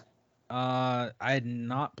 Xbox? I had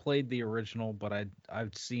not played the original, but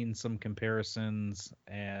I've seen some comparisons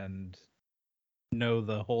and know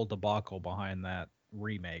the whole debacle behind that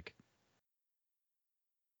remake.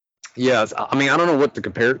 Yeah, I mean, I don't know what to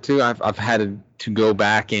compare it to. I've had to go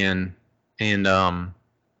back and do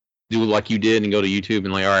like you did and go to YouTube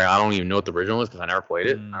and like, all right, I don't even know what the original is because I never played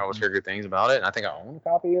it. I always hear good things about it, and I think I own a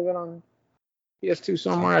copy of it on PS2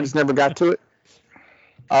 somewhere. I just never got to it.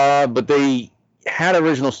 But they had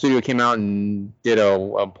original studio came out and did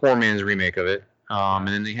a poor man's remake of it. And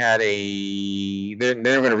then they had they were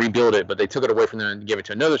going to rebuild it, but they took it away from them and gave it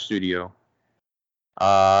to another studio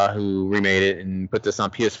who remade it and put this on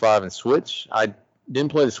PS5 and Switch. I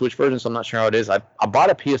didn't play the Switch version, so I'm not sure how it is. I bought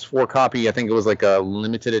a PS4 copy. I think it was like a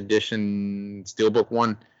limited edition steelbook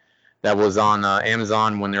one that was on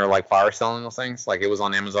Amazon when they were like fire selling those things. Like it was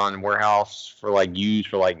on Amazon warehouse for like used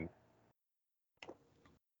for like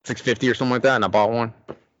 $650 or something like that, and I bought one.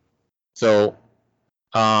 So,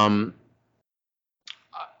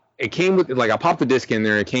 it came with like I popped the disc in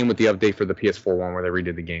there. It came with the update for the PS4 one where they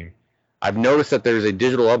redid the game. I've noticed that there's a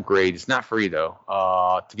digital upgrade. It's not free though.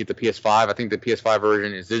 To get the PS5, I think the PS5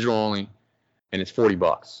 version is digital only, and it's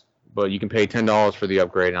 $40. But you can pay $10 for the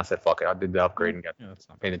upgrade. And I said, fuck it, I did the upgrade and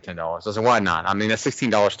paid the $10. I said, why not? I mean, that's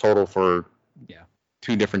 $16 total for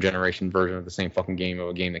two different generation versions of the same fucking game of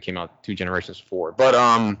a game that came out 2 generations before. But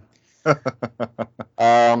I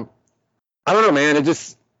don't know, man.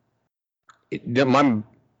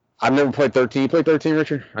 I've never played 13. You played 13,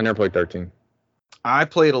 Richard? I never played 13. I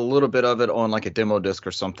played a little bit of it on like a demo disc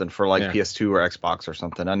or something for like PS2 or Xbox or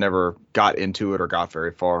something. I never got into it or got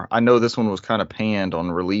very far. I know this one was kind of panned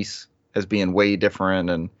on release as being way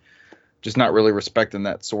different and just not really respecting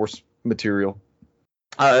that source material.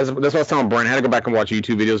 That's what I was telling Brian. I had to go back and watch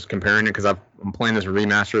YouTube videos comparing it because I'm playing this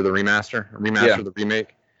remaster of the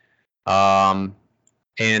remake. And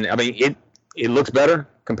I mean it looks better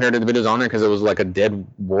compared to the videos on there because it was like a dead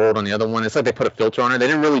world on the other one. It's like they put a filter on it. They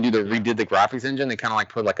didn't really redid the graphics engine. They kind of like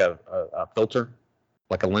put like a filter,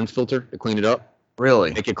 like a lens filter to clean it up.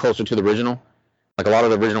 Really? Make it closer to the original. Like a lot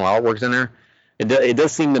of the original artwork's in there. It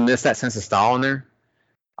does seem to miss that sense of style in there.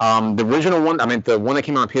 The original one, I mean, the one that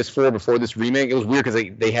came out on PS4 before this remake, it was weird because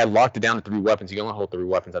they had locked it down to 3 weapons. You can only hold 3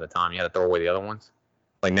 weapons at a time. You had to throw away the other ones.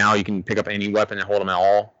 Like now you can pick up any weapon and hold them at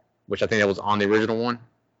all, which I think that was on the original one.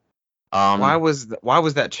 Why was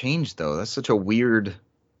that changed though? That's such a weird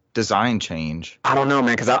design change. I don't know,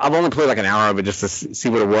 man, because I've only played like an hour of it just to see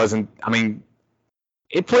what it was, and I mean,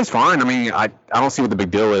 it plays fine. I mean, I don't see what the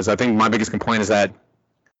big deal is. I think my biggest complaint is that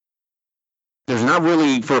there's not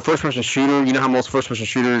really, for a first-person shooter, you know how most first-person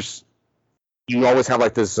shooters, you always have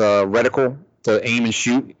like this reticle to aim and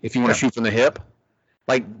shoot if you want to shoot from the hip.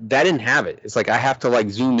 Like that didn't have it. It's like I have to like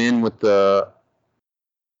zoom in with the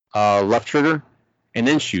left trigger and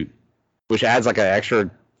then shoot, which adds like an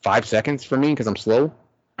extra 5 seconds for me because I'm slow.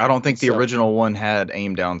 I don't think the original one had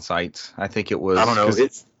aim down sights. I think it was. I don't know.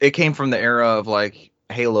 It came from the era of like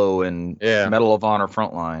Halo and Medal of Honor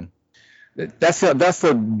Frontline. That's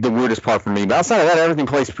the weirdest part for me. But outside of that, everything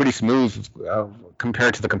plays pretty smooth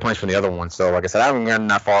compared to the complaints from the other one. So like I said, I haven't gotten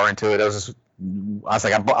that far into it. I was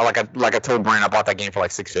like I told Brian, I bought that game for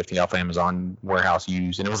like $650 off Amazon warehouse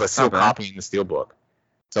used, and it was like still copying the steelbook.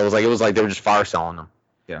 So it was like they were just fire selling them.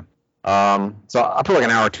 Yeah. So I put like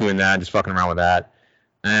an hour or 2 in that, just fucking around with that.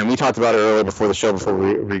 And we talked about it earlier before the show, before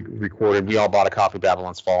we recorded. We all bought a copy of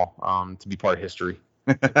Babylon's Fall to be part of history.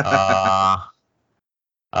 History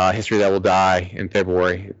that will die in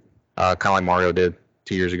February, kind of like Mario did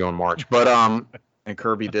 2 years ago in March. But and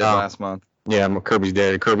Kirby did last month. Yeah, Kirby's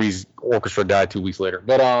dead. Kirby's orchestra died 2 weeks later.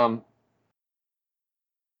 But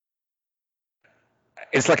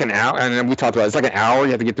it's like an hour, and we talked about it. It's like an hour.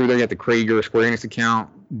 You have to get through there. You have to create your Square Enix account,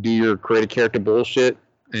 do your create a character bullshit,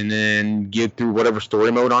 and then get through whatever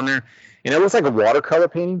story mode on there. And it looks like a watercolor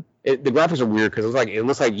painting. The graphics are weird because it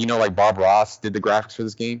looks like like Bob Ross did the graphics for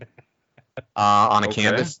this game on a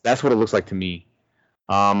canvas. That's what it looks like to me.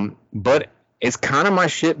 But it's kind of my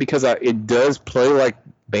shit because it does play like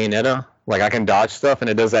Bayonetta. Like I can dodge stuff, and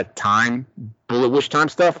it does that bullet wish time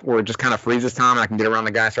stuff where it just kind of freezes time, and I can get around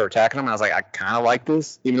the guy and start attacking him. And I was like, I kind of like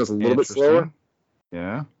this, even though it's a little bit slower.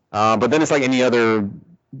 Yeah. But then it's like any other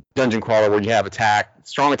dungeon crawler where you have attack,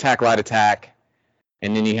 strong attack, light attack,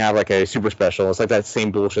 and then you have like a super special. It's like that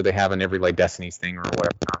same bullshit they have in every like Destiny's thing or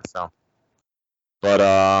whatever. So,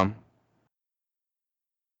 but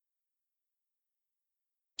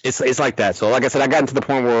it's like that. So like I said, I got to the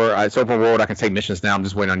point where it's open world. I can take missions now. I'm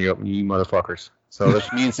just waiting on you motherfuckers. So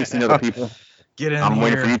there's me and 16 other people. Get in I'm here.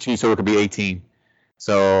 waiting for you two so it could be 18.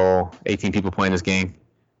 So 18 people playing this game.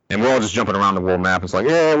 And we're all just jumping around the world map. It's like,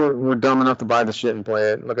 yeah, we're dumb enough to buy the shit and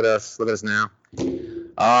play it. Look at us now.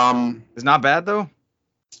 It's not bad though.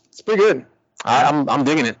 It's pretty good. I'm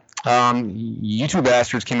digging it. You two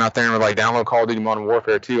bastards came out there and were like, download Call of Duty Modern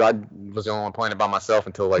Warfare 2. I was the only one playing it by myself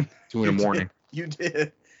until like 2 in the morning. You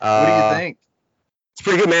did. What do you think? It's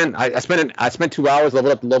pretty good, man. I spent 2 hours,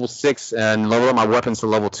 leveled up to level 6, and leveled up my weapons to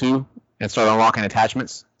level 2, and started unlocking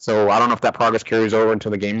attachments. So I don't know if that progress carries over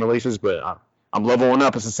until the game releases, but I'm leveling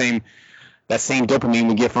up. It's that same dopamine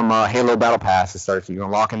we get from Halo Battle Pass. It starts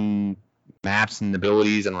unlocking maps and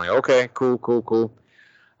abilities, and I'm like, okay, cool.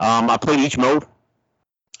 I played each mode.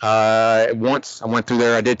 Once I went through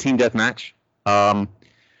there, I did team deathmatch.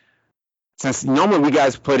 Since normally we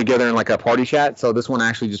guys play together in like a party chat, so this one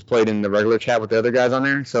actually just played in the regular chat with the other guys on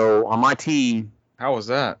there. So on my team, How was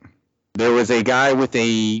that? there was a guy with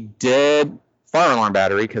a dead fire alarm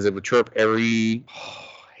battery because it would chirp every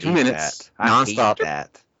 2 minutes nonstop.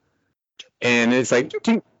 That. And it's like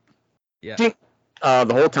tink, Yeah. tink,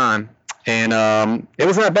 the whole time. And it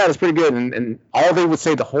wasn't that bad. It's pretty good. And all they would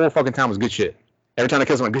say the whole fucking time was good shit. Every time I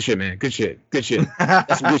killed someone, good shit, man. Good shit. That's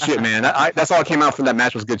some good shit, man. That's all that came out from that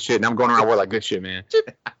match was good shit. And I'm going around with like, good shit, man.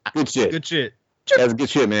 Good shit. Good shit. That's good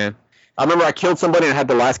shit, man. I remember I killed somebody and I had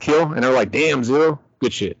the last kill, and they were like, damn, Zero,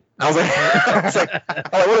 good shit. I was like,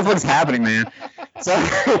 what the fuck's happening, man? So,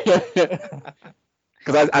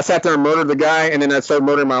 because I sat there and murdered the guy, and then I started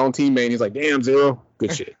murdering my own teammate, and he's like, damn, Zero,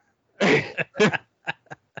 good shit. It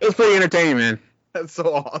was pretty entertaining, man. That's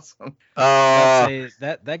so awesome. I'd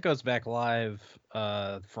say that goes back live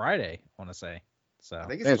Friday, I want to say. So I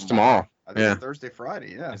think It's tomorrow. I think Yeah. it's Thursday,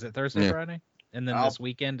 Friday. Yeah. is it Thursday, Yeah. Friday? And then I'll- this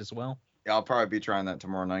weekend as well? Yeah, I'll probably be trying that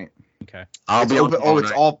tomorrow night. Okay. I'll It's be on open, tomorrow it's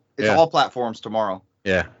night. all Yeah. all platforms tomorrow.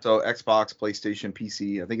 Yeah. So Xbox, PlayStation,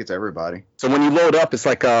 PC. I think it's everybody. So when you load up, it's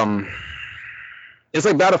like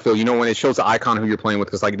Battlefield, you know, when it shows the icon who you're playing with,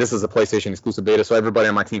 because like this is a PlayStation exclusive beta, so everybody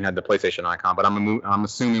on my team had the PlayStation icon. But I'm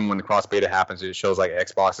assuming when the cross beta happens, it shows like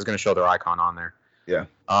Xbox is going to show their icon on there. Yeah.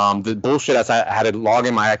 The bullshit is I had to log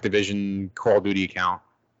in my Activision Call of Duty account,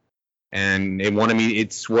 and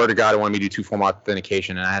it swore to God it wanted me to do two-form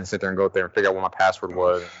authentication, and I had to sit there and go there and figure out what my password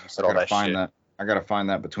was and set all that shit. I gotta find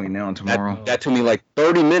that between now and tomorrow. That took me like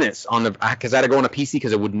 30 minutes because I had to go on a PC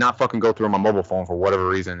because it would not fucking go through on my mobile phone for whatever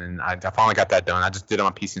reason, and I finally got that done. I just did it on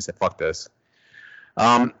my PC and said, fuck this.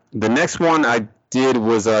 The next one I did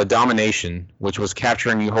was Domination, which was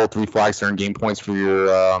capturing you hold 3 flags to earn game points for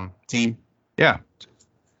your team. Yeah.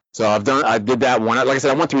 So I did that one. Like I said,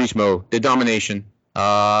 I went through each mode. Did Domination.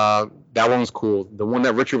 That one was cool. The one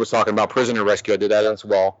that Richard was talking about, Prisoner Rescue, I did that as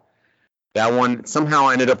well. That one somehow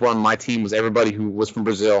ended up on my team was everybody who was from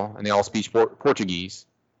Brazil, and they all speak Portuguese.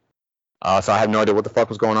 So I have no idea what the fuck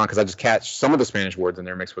was going on because I just catch some of the Spanish words in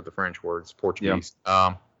there mixed with the French words, Portuguese.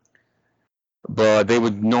 Yeah. But they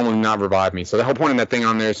would normally not revive me. So the whole point of that thing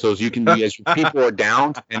on there so as you can be as people are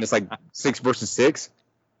downed and it's like 6 versus 6,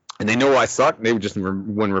 and they know I suck, they would just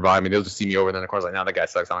wouldn't revive me. They'll just see me over, and then of course like, now that guy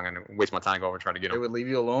sucks. I'm gonna waste my time going over and trying to get him. They would leave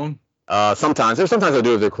you alone. Sometimes I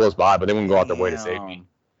do if they're close by, but they wouldn't go out their way to save me.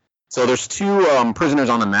 So there's 2 prisoners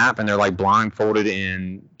on the map, and they're like blindfolded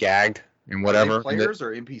and gagged and whatever. Are they players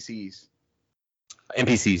or NPCs?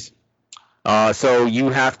 NPCs. So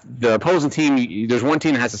you have the opposing team. There's one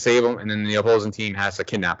team that has to save them, and then the opposing team has to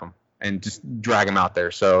kidnap them and just drag them out there.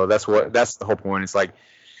 So that's the whole point. It's like,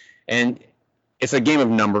 and it's a game of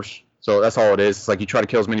numbers. So that's all it is. It's like you try to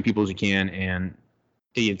kill as many people as you can, and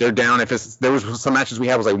they're down. There was some matches we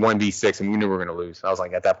had was like 1v6, and we knew we were gonna lose. I was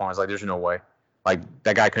like, at that point, I was like, there's no way. Like,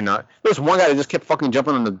 that guy could not. There was one guy that just kept fucking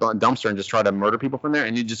jumping on the dumpster and just try to murder people from there,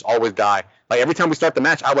 and you just always die. Like, every time we start the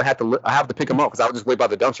match, I have to pick him up because I would just wait by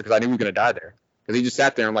the dumpster because I knew he was going to die there. Because he just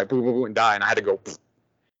sat there and, like, boo, boo, boo, and die, and I had to go, and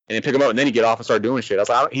then pick him up, and then he'd get off and start doing shit. I was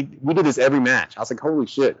like, we did this every match. I was like, holy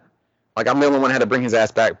shit. Like, I'm the only one that had to bring his ass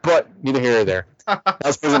back, but neither here or there. That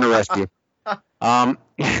was Prisoner Rescue. You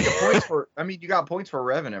got points for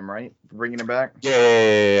revving him, right? For bringing him back?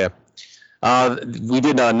 Yeah. We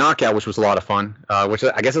did Knockout, which was a lot of fun, which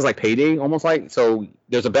I guess is like Payday, almost like. So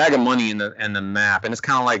there's a bag of money in the map, and it's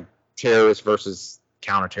kind of like terrorists versus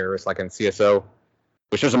counter-terrorists, like in CSO,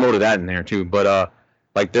 which there's a mode of that in there too. But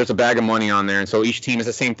like there's a bag of money on there, and so each team is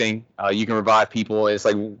the same thing. You can revive people. It's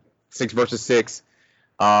like 6 versus 6.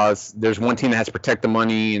 There's one team that has to protect the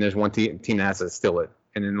money, and there's one team that has to steal it.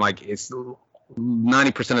 And then like it's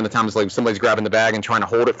 90% of the time it's like somebody's grabbing the bag and trying to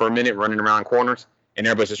hold it for a minute, running around corners, and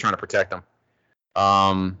everybody's just trying to protect them.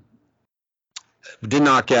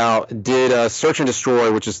 Did Search and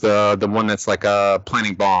Destroy, which is the one that's like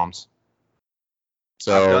planting bombs.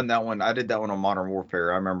 So I've done that one. I did that one on Modern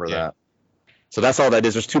Warfare. I remember that. So that's all that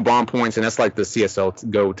is. There's 2 bomb points, and that's like the CSL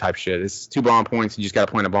Go type shit. It's 2 bomb points. You just got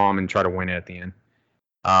to plant a bomb and try to win it at the end.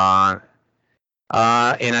 And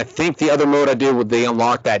I think the other mode I did with they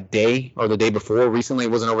unlocked that day or the day before recently.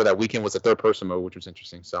 It wasn't over that weekend. Was the third person mode, which was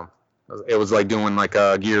interesting. So it was like doing like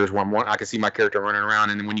Gears where I could see my character running around,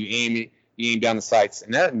 and then when you aim down the sights,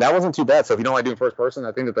 and that wasn't too bad. So if you don't like doing first person,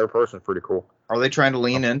 I think the third person is pretty cool. Are they trying to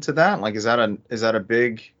lean into that? Like, is that a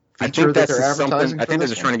big feature I think that they're advertising? I think they're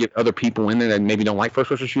just trying to get other people in there that maybe don't like first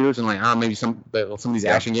person shooters, and like maybe some of these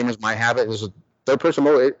action gamers might have it. There's a third person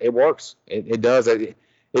mode. It works. It does. It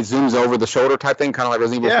zooms over the shoulder type thing, kind of like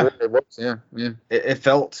Resident Evil 4. It works. Yeah. It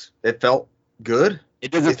felt good.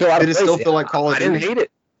 It doesn't feel out of place. Did it still feel like Call of Duty?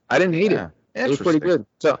 I didn't hate it. It was pretty good.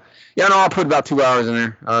 So yeah, no, I'll put about 2 hours in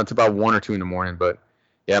there. To about 1 or 2 in the morning, but.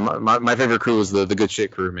 Yeah, my favorite crew is the good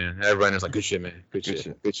shit crew, man. Everybody was like, good shit, man. Good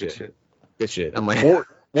shit. I'm like,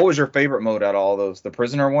 what was your favorite mode out of all those? The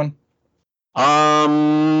prisoner one?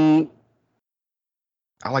 I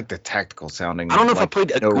like the tactical sounding. I don't know if I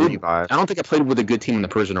played revive. I don't think I played with a good team in the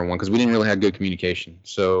prisoner one because we didn't really have good communication.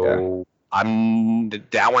 So that one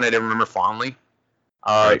I didn't remember fondly.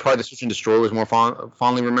 Probably the Search and Destroy was more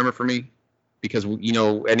fondly remembered for me because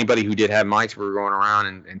anybody who did have mics, we were going around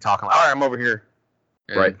and talking like, all right, I'm over here.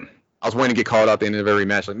 And right. I was waiting to get called out at the end of every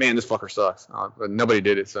match. Like, man, this fucker sucks. But nobody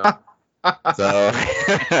did it. So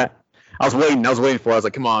I was waiting. I was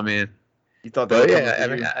like, come on, man. You thought that?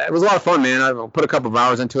 It was a lot of fun, man. I put a couple of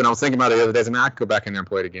hours into it. And I was thinking about it the other day. I mean, I could go back in there and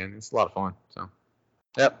play it again. It's a lot of fun. So,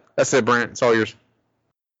 yep, that's it, Brent. It's all yours.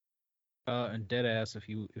 And Deadass, if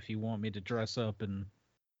you want me to dress up and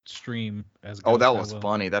stream as that was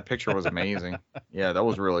funny. That picture was amazing. Yeah, that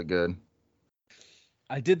was really good.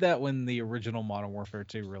 I did that when the original Modern Warfare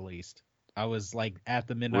 2 released. I was like at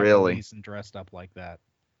the midnight release and dressed up like that.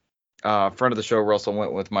 Friend of the show, Russell,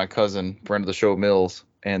 went with my cousin, friend of the show, Mills,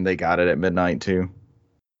 and they got it at midnight too.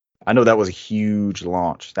 I know that was a huge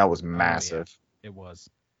launch. That was massive. Yeah, it was.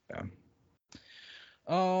 Yeah.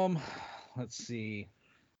 Let's see.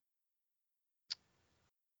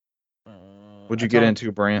 What'd you get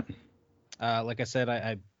into, Brant? Like I said,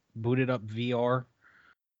 I booted up VR.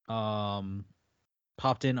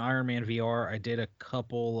 Popped in Iron Man VR. I did a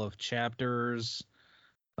couple of chapters.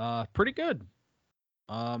 Pretty good.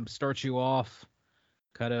 Starts you off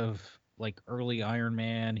kind of like early Iron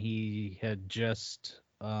Man. He had just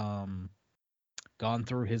gone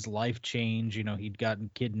through his life change. He'd gotten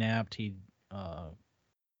kidnapped. He'd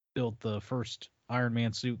built the first Iron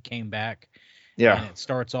Man suit, came back. Yeah. And it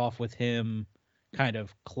starts off with him kind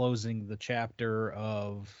of closing the chapter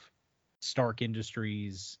of Stark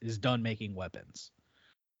Industries is done making weapons.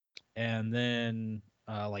 And then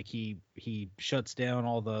like he shuts down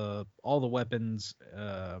all the weapons,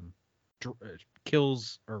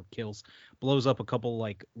 blows up a couple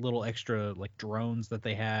like little extra like drones that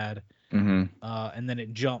they had. Mm-hmm. And then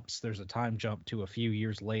it jumps. There's a time jump to a few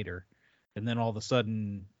years later, and then all of a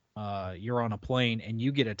sudden you're on a plane and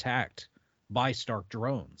you get attacked by Stark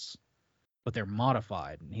drones, but they're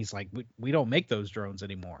modified. And he's like, we don't make those drones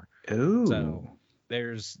anymore. Ooh. So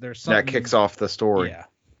there's something that kicks off the story. Yeah.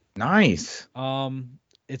 Nice.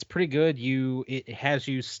 It's pretty good. It has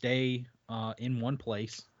you stay in one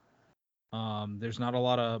place. There's not a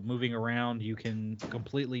lot of moving around. You can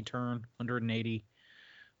completely turn 180.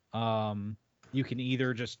 You can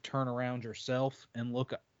either just turn around yourself and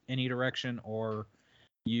look any direction, or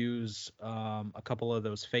use a couple of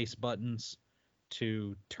those face buttons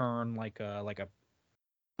to turn like a I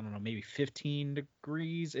don't know, maybe 15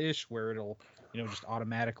 degrees ish, where it'll just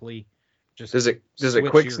automatically just does it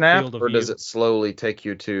quick snap, or does it slowly take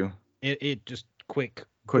you to it just quick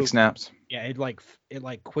boom. Snaps? Yeah,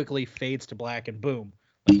 it quickly fades to black and boom,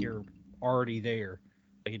 like you're already there.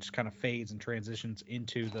 Like it just kind of fades and transitions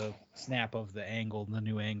into the snap of the angle, the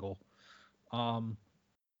new angle.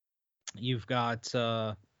 You've got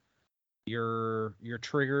your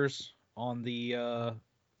triggers on the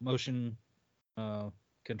motion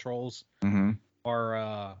controls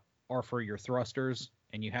are for your thrusters,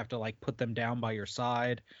 and you have to like put them down by your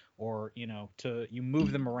side, or you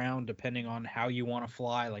move them around depending on how you want to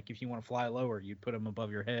fly. Like if you want to fly lower, you'd put them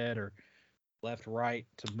above your head, or left, right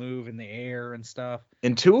to move in the air and stuff.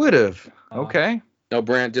 Intuitive. Okay. No,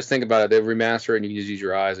 Brant, just think about it. They remaster it and you can just use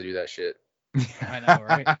your eyes to do that shit. I know,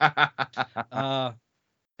 right?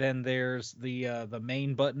 Then there's the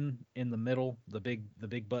main button in the middle, the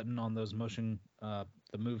big button on those motion the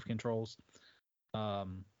move controls.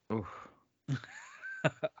 Oof.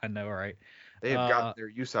 I know, right? They have got their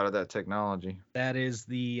use out of that technology. That is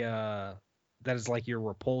that is like your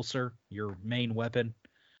repulsor, your main weapon.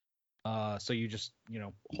 So you just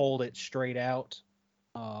hold it straight out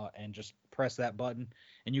and just press that button,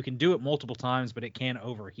 and you can do it multiple times, but it can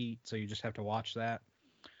overheat, so you just have to watch that.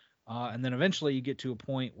 And then eventually you get to a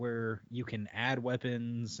point where you can add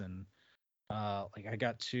weapons, and like I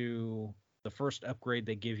got to the first upgrade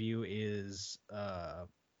they give you is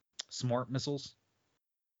smart missiles,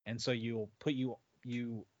 and so you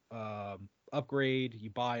upgrade, you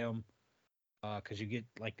buy them because you get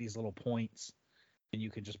like these little points, and you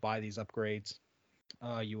can just buy these upgrades.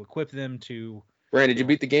 You equip them to. Brand, did you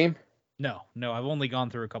beat the game? No, I've only gone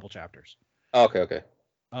through a couple chapters. Oh, okay.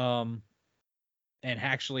 And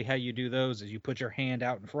actually how you do those is you put your hand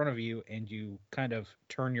out in front of you and you kind of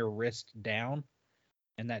turn your wrist down,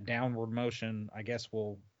 and that downward motion, I guess,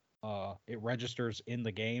 will it registers in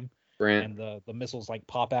the game. Brand. And the missiles like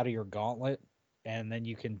pop out of your gauntlet, and then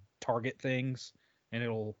you can target things, and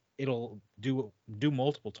it'll do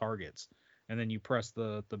multiple targets, and then you press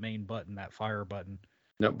the main button, that fire button.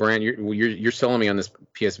 No, Brand, you're selling me on this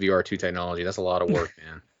PSVR 2 technology. That's a lot of work,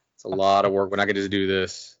 man. It's a lot of work when I could just do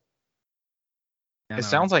this. It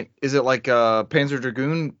sounds like, is it like Panzer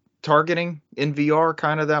Dragoon targeting in VR,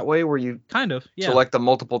 kind of that way, where you kind of select the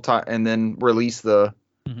multiple time and then release the.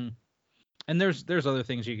 Mm-hmm. And there's other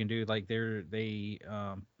things you can do, like they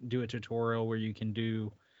do a tutorial where you can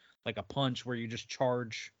do like a punch where you just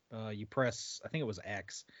charge. You press, I think it was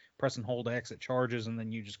X, press and hold X, it charges, and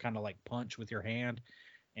then you just kind of like punch with your hand,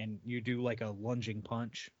 and you do like a lunging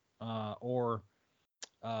punch. Or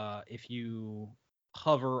if you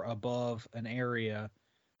hover above an area,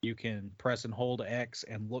 you can press and hold X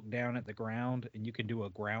and look down at the ground, and you can do a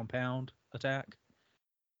ground pound attack.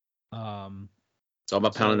 It's all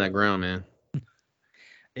about pounding that ground, man.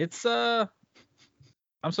 It's I'm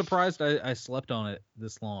surprised I slept on it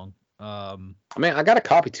this long. I mean, I got a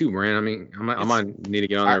copy too, Brand. I mean, I might need to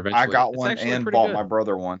get on there eventually. I got one and bought my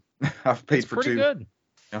brother one. I've paid for two. Good.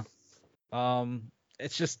 Yeah.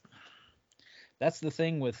 It's just, that's the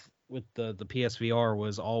thing with the PSVR,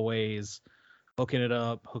 was always hooking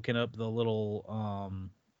up the little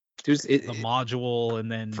the module, and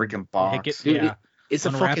then freaking box. It's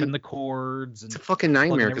unwrapping the cords. It's a fucking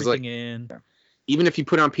nightmare, because like in. Even if you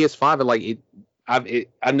put it on PS5,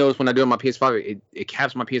 I noticed when I do it on my PS5, it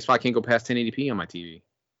caps my PS5. I can't go past 1080p on my TV.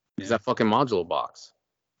 It's that fucking module box.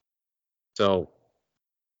 So.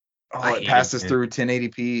 It passes through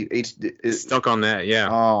 1080p HD. It's stuck on that, yeah.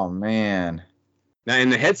 Oh man. Now,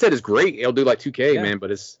 and the headset is great. It'll do like 2K, man,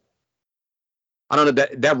 but it's. I don't know,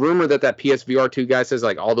 that rumor that PSVR 2 guy says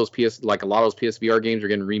like a lot of those PSVR games are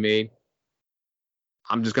getting remade.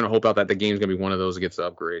 I'm just gonna hope out that the game's gonna be one of those that gets the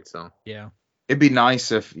upgrade. So yeah, it'd be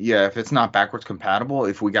nice if it's not backwards compatible,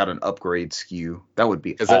 if we got an upgrade SKU, that would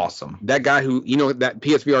be awesome. That guy who, that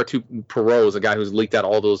PSVR 2 Pro is a guy who's leaked out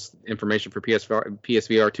all those information for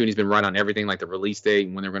PSVR 2, and he's been right on everything, like the release date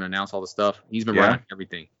and when they're gonna announce all the stuff. He's been right on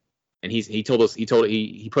everything, and he told us he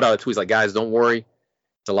put out a tweet, he's like, guys, don't worry.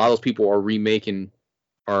 A lot of those people are remaking,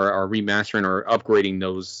 are remastering or upgrading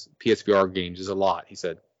those PSVR games. There's a lot. He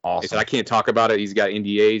said. Awesome. He said I can't talk about it. He's got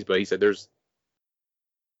NDAs, but he said there's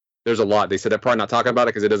a lot. They said they're probably not talking about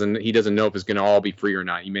it because he doesn't know if it's gonna all be free or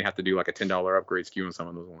not. You may have to do like a $10 upgrade SKU on some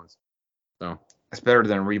of those ones. So it's better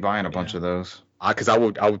than rebuying a bunch of those. Because I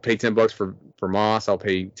would pay $10 for Moss. I'll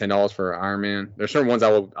pay $10 for Iron Man. There's certain ones I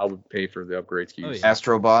would pay for the upgrade SKUs. Oh, yeah.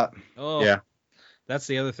 Astrobot. Oh yeah. That's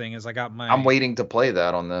the other thing, is I got I'm waiting to play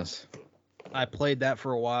that on this. I played that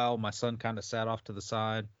for a while. My son kind of sat off to the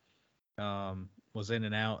side, was in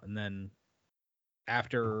and out, and then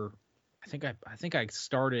after I think I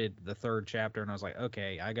started the third chapter, and I was like,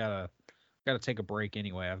 okay, I gotta take a break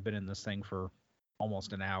anyway. I've been in this thing for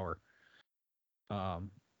almost an hour.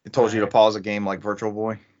 It told you to pause a game like Virtual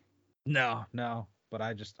Boy? No, but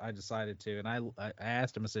I decided to, and I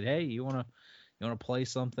asked him. I said, hey, you wanna play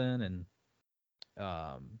something? And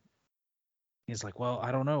he's like, well,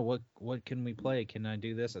 I don't know, what can we play? Can I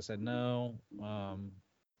do this? I said, no,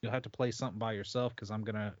 you'll have to play something by yourself, because I'm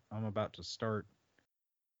about to start.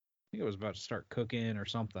 I think I was about to start cooking or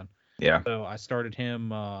something. Yeah. So I started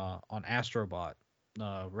him on Astrobot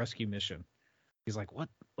rescue mission. He's like,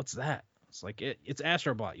 what's that? It's like, it's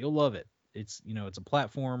Astrobot. You'll love it. It's it's a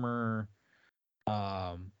platformer.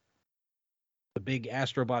 The big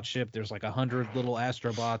Astrobot ship. There's like 100 little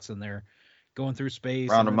Astrobots, and they're going through space.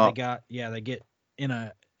 Round them up. They get in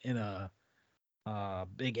a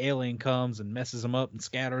big alien comes and messes them up and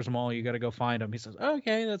scatters them all. You got to go find them. He says,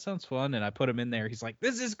 okay, that sounds fun. And I put him in there. He's like,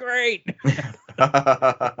 this is great. Because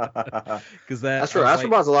Astro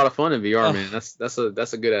Bot's a lot of fun in VR, man. That's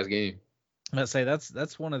a good ass game. Let's say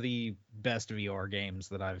that's one of the best VR games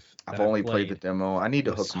that I've only played the demo. I need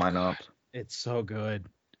to hook mine up. It's so good.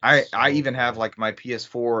 I even have like my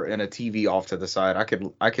PS4 and a TV off to the side. I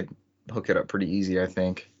could hook it up pretty easy, I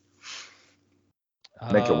think.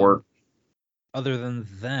 Make it work. Other than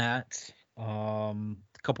that, a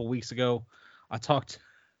couple weeks ago, I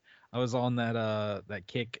was on that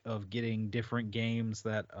kick of getting different games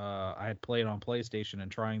that I had played on PlayStation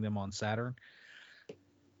and trying them on Saturn.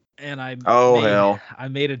 And I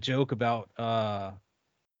made a joke about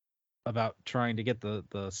trying to get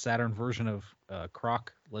the Saturn version of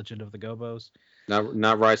Croc, Legend of the Gobos.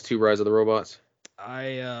 Not Rise 2, Rise of the Robots.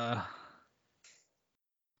 I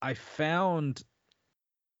found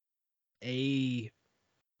a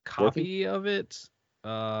copy of it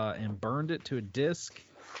and burned it to a disc.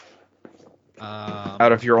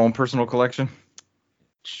 Out of your own personal collection?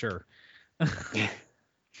 Sure.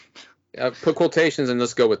 Put quotations and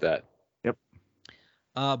let's go with that. Yep.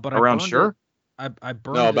 But around sure? I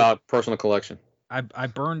burned No, about personal collection. I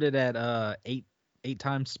burned it at 8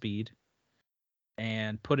 times speed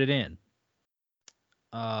and put it in.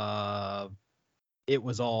 It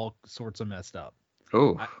was all sorts of messed up.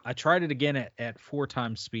 Oh. I tried it again at 4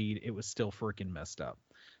 times speed. It was still freaking messed up.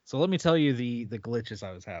 So let me tell you the glitches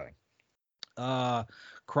I was having.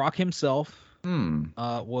 Croc himself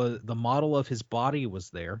was the model of his body was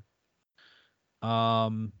there.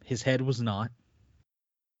 His head was not.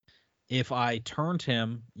 If I turned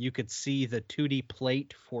him, you could see the 2D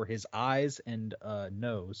plate for his eyes and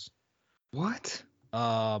nose. What?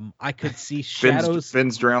 I could see shadows.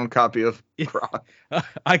 Finn's drowned copy of Croc.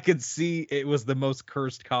 I could see it was the most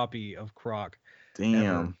cursed copy of Croc. Damn.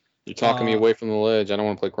 Ever. You're talking me away from the ledge. I don't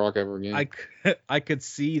want to play Croc ever again. I could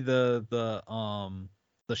see the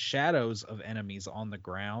shadows of enemies on the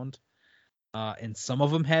ground. And some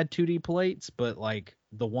of them had 2D plates, but like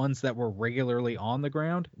the ones that were regularly on the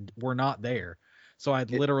ground were not there. So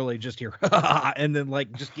I'd literally just hear and then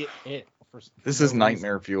like just get hit. This is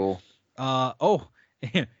nightmare fuel.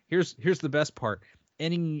 Here's the best part.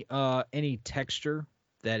 Any texture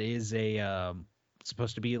that is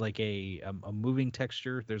supposed to be like a moving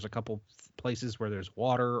texture. There's a couple places where there's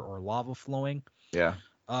water or lava flowing. Yeah.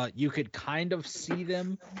 You could kind of see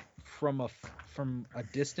them from a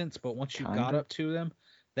distance, but once you got up to them,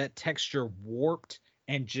 that texture warped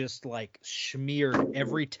and just like smeared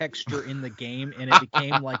every texture in the game, and it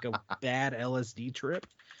became like a bad LSD trip.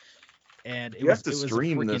 And it was a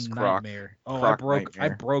freaking nightmare. I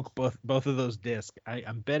broke both of those discs.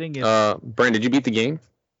 I'm betting it. Brand, did you beat the game?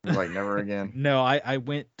 Like never again. No, I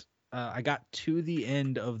went. I got to the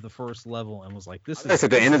end of the first level and was like, "This is." At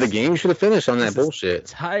the end of the game, you should have finished on that bullshit.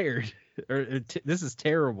 Tired. This is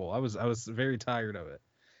terrible. I was very tired of it.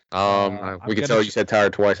 We could tell you said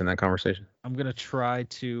tired twice in that conversation. I'm gonna try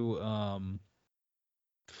to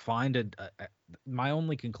find my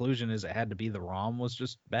only conclusion is it had to be the ROM was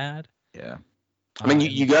just bad. Yeah. I mean,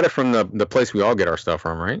 you got it from the place we all get our stuff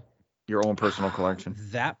from, right? Your own personal collection.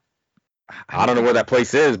 I don't know where that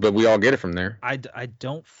place is, but we all get it from there. I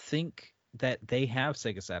don't think that they have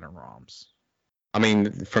Sega Saturn ROMs. I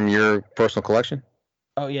mean, from your personal collection?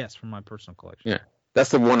 Oh, yes, from my personal collection. Yeah. That's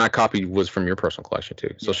the one I copied was from your personal collection,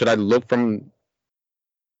 too. So should I look from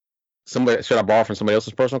somebody? Should I borrow from somebody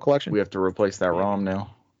else's personal collection? We have to replace that ROM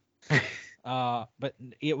now. But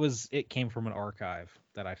it came from an archive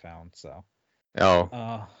that I found, so.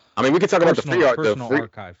 I mean, we could talk about the free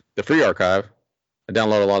archive. The free archive. I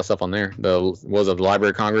downloaded a lot of stuff on there. The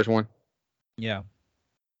Library of Congress one. Yeah.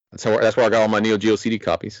 So that's where I got all my Neo Geo CD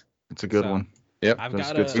copies. It's a good one. Yep. We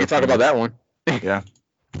can talk about that one. Yeah.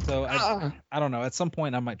 So I don't know. At some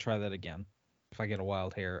point, I might try that again if I get a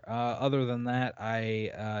wild hair. Other than that,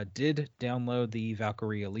 I did download the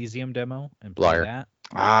Valkyrie Elysium demo and play that.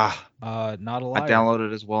 Not a liar. I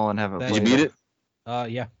downloaded it as well and haven't. Did you beat it?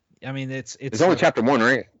 Yeah. I mean, it's only chapter 1,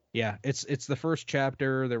 right? Yeah, it's the first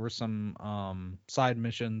chapter. There were some side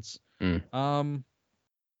missions.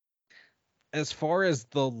 As far as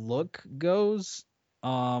the look goes,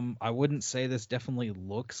 I wouldn't say this definitely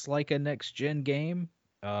looks like a next gen game.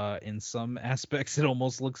 In some aspects, it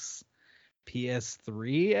almost looks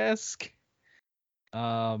PS3-esque.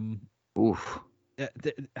 Oof.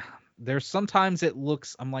 There's sometimes it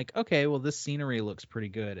looks, I'm like, okay, well, this scenery looks pretty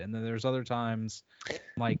good, and then there's other times I'm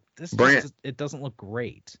like, it doesn't look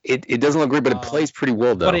great. It doesn't look great, but it plays pretty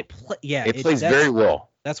well though. But it plays very well.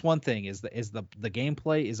 That's one thing is the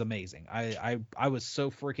gameplay is amazing. I was so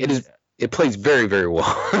freaking It plays very, very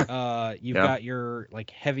well. You've Yeah. got your like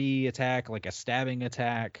heavy attack, like a stabbing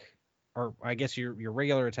attack, or I guess your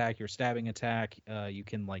regular attack, your stabbing attack. You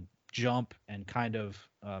can like jump and kind of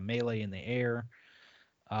melee in the air.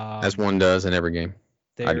 As one does in every game.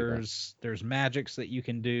 I do that. There's magics that you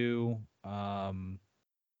can do,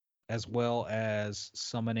 as well as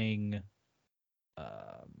summoning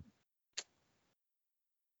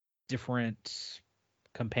different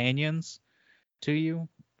companions to you,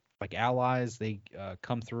 like allies. They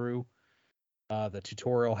come through. The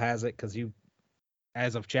tutorial has it because you,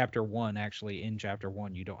 as of chapter 1, actually in chapter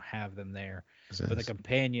 1, you don't have them there, but the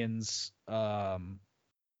companions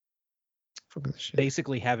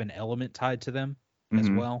basically have an element tied to them as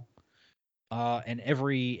well. And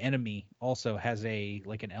every enemy also has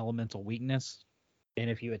an elemental weakness, and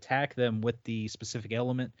if you attack them with the specific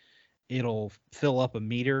element, it'll fill up a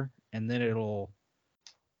meter, and then it'll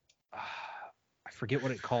I forget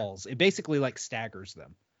what it calls. It basically like staggers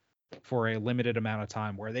them for a limited amount of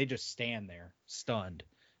time, where they just stand there stunned,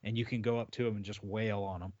 and you can go up to them and just wail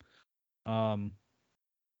on them.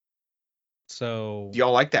 So Do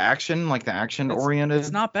y'all like the action? Like the action oriented?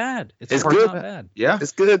 It's not bad. It's good. Not bad. Yeah.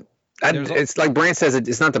 It's good. It's like Brand says,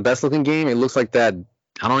 it's not the best looking game. It looks like that.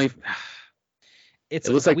 I don't even. It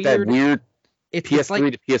looks like that weird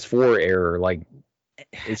PS3 to PS4 error. Like,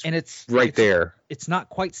 it's right there. It's not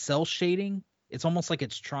quite cell shading. It's almost like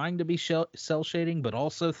it's trying to be cell shading, but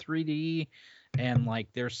also 3D. And like,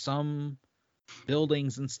 there's some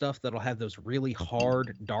buildings and stuff that'll have those really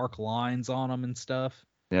hard, dark lines on them and stuff.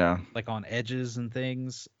 Yeah. Like on edges and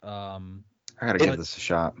things. I gotta give this a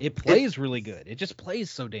shot. It plays really good. It just plays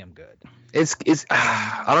so damn good. It's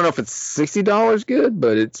I don't know if it's $60 good,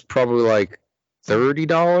 but it's probably like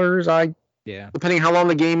 $30. Depending how long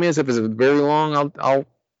the game is. If it's very long, I'll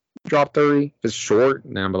drop 30. If it's short,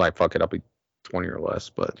 then I'll be like, fuck it, I'll be 20 or less.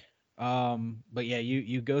 But yeah,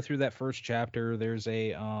 you go through that first chapter. There's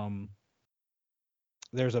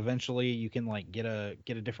eventually you can like get a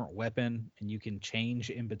different weapon, and you can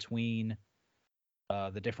change in between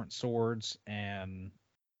the different swords. And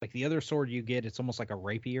like the other sword you get, it's almost like a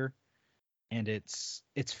rapier, and it's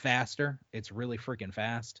faster. It's really freaking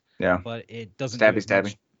fast. Yeah. But it doesn't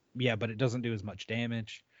stabby. Yeah, but it doesn't do as much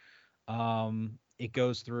damage. It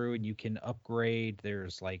goes through and you can upgrade.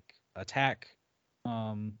 There's like attack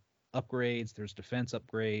upgrades, there's defense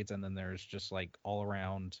upgrades, and then there's just like all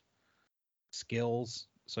around skills.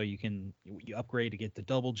 So you upgrade to get the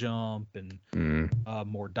double jump and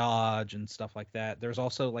more dodge and stuff like that. There's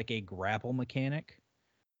also like a grapple mechanic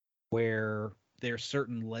where there's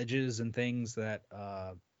certain ledges and things that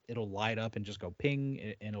it'll light up and just go ping,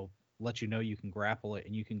 and it'll let you know you can grapple it,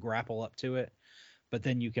 and you can grapple up to it. But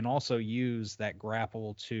then you can also use that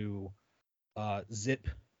grapple to zip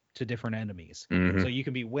to different enemies. So you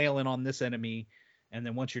can be wailing on this enemy, and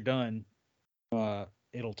then once you're done,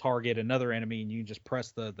 it'll target another enemy, and you just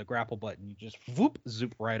press the grapple button. You just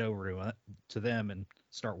zoop right over to them and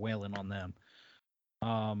start wailing on them.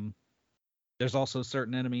 There's also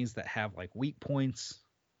certain enemies that have like weak points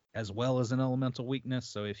as well as an elemental weakness.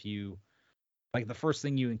 So if you like, the first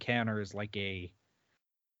thing you encounter is like a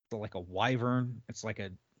wyvern. It's like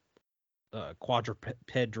a quadruped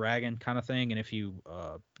dragon kind of thing, and if you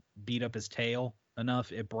beat up his tail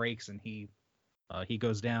enough, it breaks and he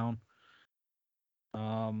goes down.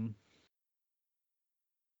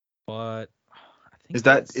 But I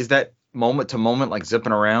think is that moment to moment, like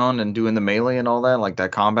zipping around and doing the melee and all that? Like,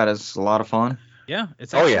 that combat is a lot of fun. Yeah,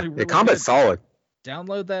 it's really the combat's solid.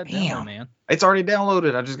 Download that demo, man. It's already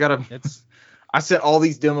downloaded. I just gotta. I sent all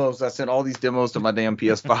these demos to my damn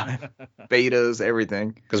PS5 betas,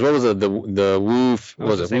 everything. Because what was it? The Woof? What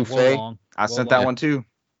was it? Woof Fei? I sent that one too.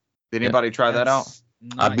 Did anybody try that out?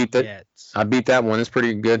 I beat that. I beat that one. It's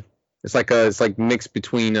pretty good. It's like mixed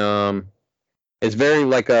between it's very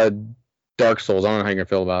like a Dark Souls. I don't know how you're gonna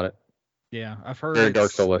feel about it. Yeah, I've heard very it's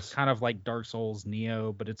Dark Souls. Kind of like Dark Souls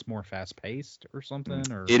Neo, but it's more fast paced or something.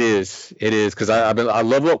 Or it is because I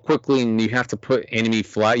level up quickly, and you have to put enemy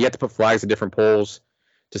flag. You have to put flags at different poles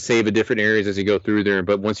to save at different areas as you go through there.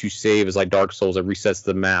 But once you save, it's like Dark Souls. It resets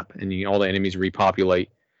the map, and all the enemies repopulate.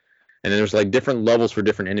 And then there's like different levels for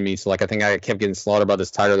different enemies. So like I think I kept getting slaughtered by this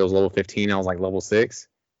tiger that was level 15. I was like level 6,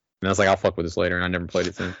 and I was like, I'll fuck with this later, and I never played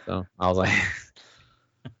it since. So I was like.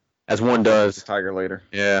 As one does. Tiger later.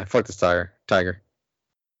 Yeah, fuck this tiger. So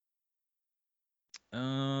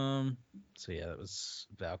yeah, that was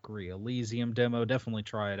Valkyrie Elysium demo. Definitely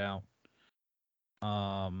try it out.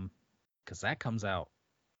 Because that comes out.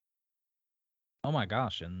 Oh my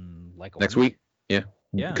gosh, in like next week? Yeah.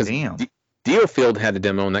 Yeah. Damn. DioField had the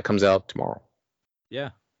demo, and that comes out tomorrow.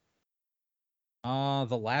 Yeah.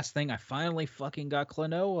 The last thing I finally fucking got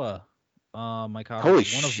Klonoa. My copy. Holy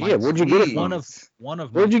shit! Where'd you get it from? One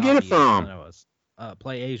of Where'd my you get it copies from? Klonoa's.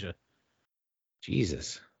 Play Asia.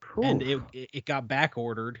 Jesus. And it got back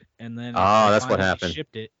ordered, and then that's what finally happened.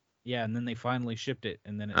 shipped it. Yeah, and then they finally shipped it,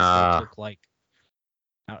 and then it still took like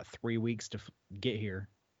 3 weeks to get here.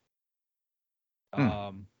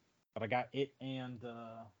 But I got it and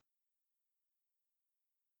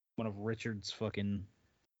one of Richard's fucking.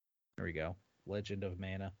 There we go. Legend of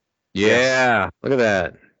Mana. Yeah, look at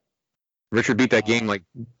that. Richard beat that game like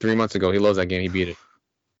 3 months ago. He loves that game. He beat it.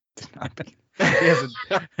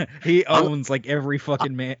 He owns like every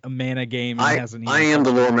fucking mana game. I am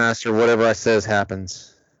the lore master. Whatever I says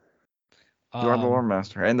happens. You are the lore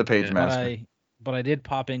master and the page master. But I did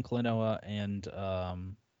pop in Klonoa and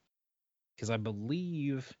because I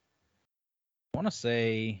believe I want to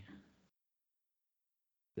say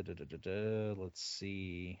let's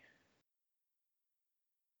see.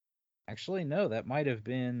 Actually, no, that might have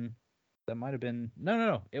been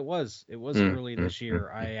no. It was early this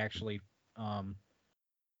year. I actually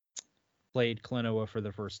played Klonoa for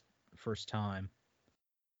the first time.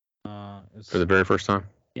 For the very first time?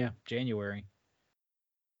 Yeah, January.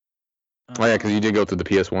 Oh yeah, because you did go through the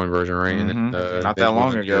PS1 version, right? Mm-hmm. And not that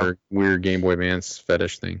long ago. Weird Game Boy Advance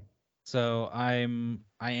fetish thing. So I am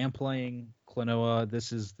playing Klonoa.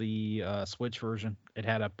 This is the Switch version. It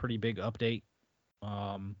had a pretty big update.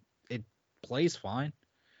 It plays fine.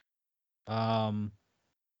 Now.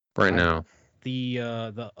 The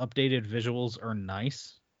updated visuals are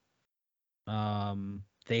nice.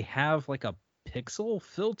 They have like a pixel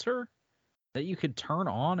filter that you could turn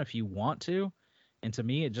on if you want to. And to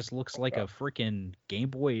me, it just looks like a freaking Game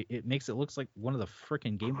Boy. It makes it looks like one of the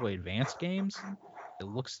freaking Game Boy Advance games. It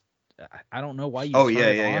looks. I don't know why you. Oh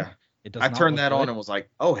yeah. It does. I turned that on and was like,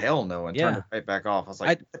 oh hell no, and turned it right back off. I was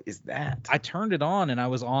like, what is that? I turned it on and I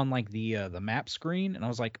was on like the map screen and I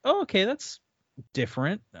was like, oh okay, that's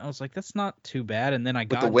different. I was like, that's not too bad. And then I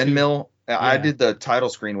got with the windmill. I did the title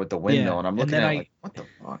screen with the windmill, and I'm looking at it like, what the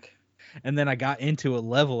fuck? And then I got into a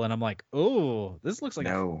level, and I'm like, "Oh, this looks like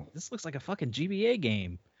a fucking GBA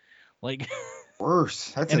game." Like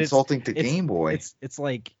worse. That's insulting to Game Boy. It's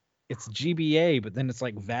like it's GBA, but then it's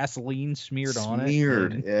like Vaseline smeared on it.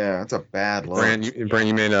 Smeared, yeah, that's a bad look. Brand, you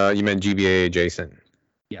meant GBA adjacent.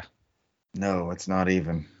 Yeah. No, it's not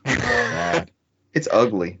even. Bad. It's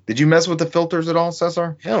ugly. Did you mess with the filters at all,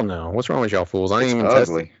 Cesar? Hell no. What's wrong with y'all fools? I didn't even ugly.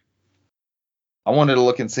 test it. I wanted to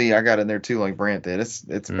look and see. I got in there too, like Brant did. It's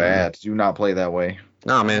bad. Do not play that way.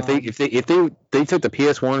 No, man. If they took the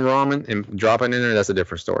PS1 ROM and drop it in there, that's a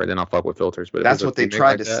different story. Then I'll fuck with filters. But that's what they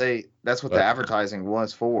tried to say. That's what the advertising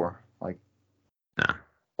was for. Like,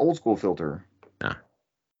 old school filter. Nah.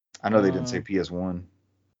 I know they didn't say PS1.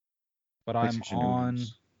 But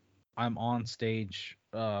I'm on stage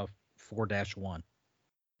 4-1.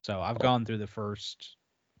 So I've gone through the first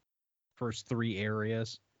 3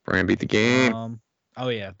 areas. Brand beat the game. Oh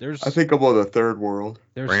yeah, I think I'm on the third world.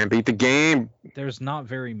 Brand beat the game. There's not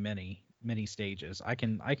very many stages. I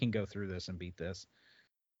can go through this and beat this.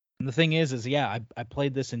 And the thing is I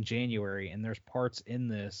played this in January, and there's parts in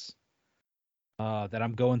this that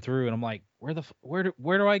I'm going through, and I'm like, where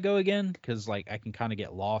do I go again? Because like I can kind of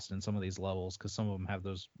get lost in some of these levels because some of them have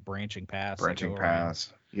those branching paths.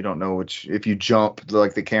 You don't know which. If you jump,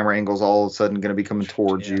 like the camera angle's all of a sudden going to be coming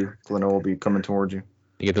towards you. Klonoa will be coming towards you.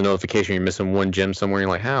 You get the notification you're missing one gem somewhere. You're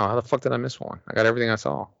like, how the fuck did I miss one? I got everything I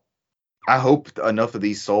saw. I hope enough of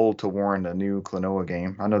these sold to warrant a new Klonoa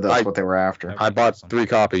game. I know that's what they were after. I bought 3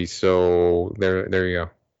 copies, so there you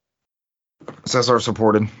go. Cesar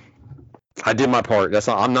supported. I did my part.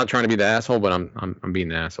 I'm not trying to be the asshole, but I'm being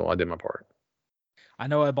the asshole. I did my part. I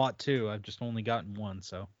know I bought 2. I've just only gotten 1,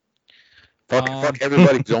 so. Fuck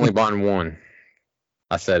everybody who's only bought 1.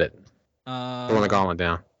 I said it. Throwing the gauntlet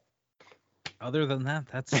down. Other than that,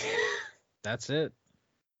 that's it.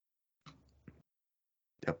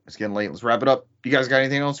 Yep, it's getting late. Let's wrap it up. You guys got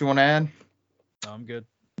anything else you want to add? No, I'm good.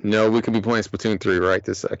 No, we could be playing Splatoon 3 right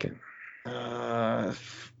this second.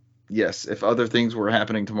 Yes, if other things were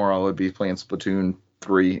happening tomorrow, I would be playing Splatoon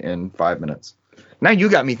 3 in 5 minutes. Now you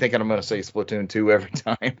got me thinking I'm going to say Splatoon 2 every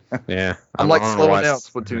time. Yeah. I'm like slowing down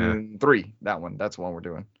Splatoon 3. That's the one we're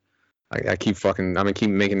doing. I keep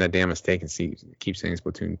making that damn mistake and keep saying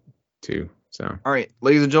Splatoon 2. So. All right,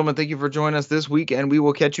 ladies and gentlemen, thank you for joining us this week, and we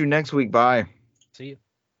will catch you next week. Bye. See you.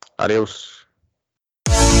 Adios.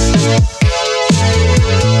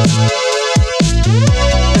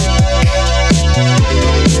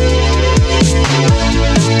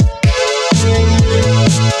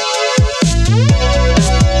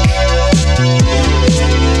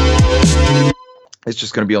 It's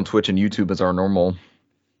just going to be on Twitch and YouTube as our normal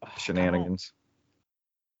shenanigans.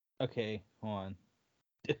 Okay, hold on.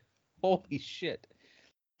 Holy shit.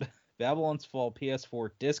 Babylon's Fall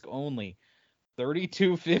PS4 disc only,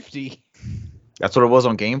 $32.50. That's what it was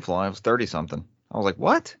on GameFly. It was 30 something. I was like,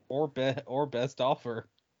 what? Or best offer.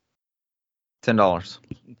 $10.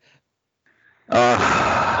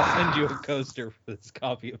 I'll send you a coaster for this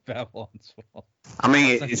copy of Babylon's Fall. I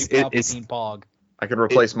mean, it's Pog. I could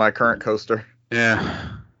replace my current coaster.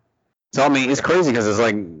 Yeah. So I mean, it's crazy because it's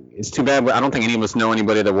like it's too bad. But I don't think any of us know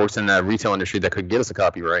anybody that works in the retail industry that could get us a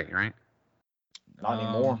copyright, right? Not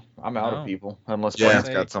anymore. I'm out of people unless Yeah. Brand's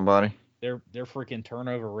got somebody. Their freaking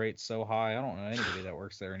turnover rate's so high. I don't know anybody that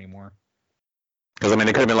works there anymore. Because I mean,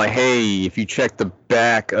 they could have been like, hey, if you check the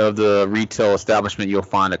back of the retail establishment, you'll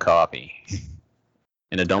find a copy.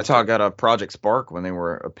 And it don't. That's how I got a Project Spark when they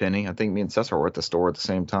were a penny. I think me and Cesar were at the store at the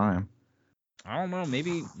same time. I don't know.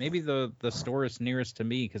 Maybe the store is nearest to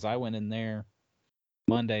me because I went in there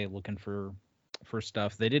Monday looking for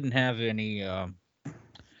stuff. They didn't have any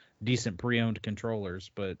decent pre-owned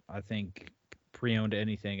controllers, but I think pre-owned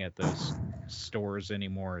anything at those stores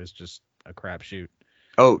anymore is just a crapshoot.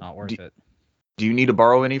 Oh, Not worth it. Do you need to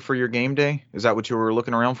borrow any for your game day? Is that what you were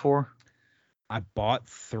looking around for? I bought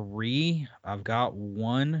 3. I've got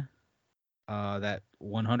one that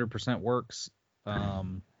 100% works.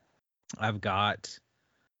 I've got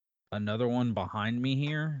another one behind me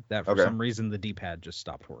here that for some reason the D-pad just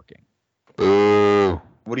stopped working. Ooh.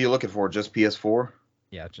 What are you looking for? Just PS4?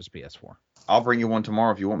 Yeah, just PS4. I'll bring you one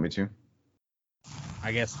tomorrow if you want me to.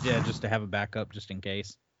 I guess, yeah, just to have a backup just in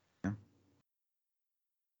case. Yeah.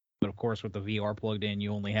 But of course, with the VR plugged in,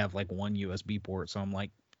 you only have like one USB port. So I'm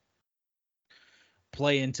like,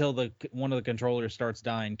 play until one of the controllers starts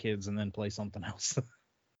dying, kids, and then play something else.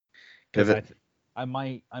 Because I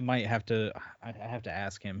might have to. I have to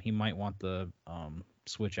ask him. He might want the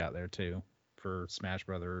Switch out there too for Smash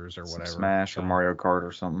Brothers or whatever. Smash or Mario Kart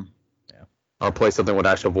or something. Yeah. I'll play something with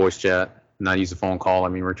actual voice chat, not use a phone call. I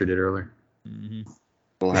mean, Richard did earlier. Mm-hmm.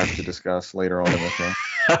 We'll have to discuss later on in the show.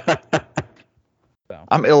 So.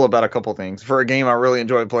 I'm ill about a couple things. For a game I really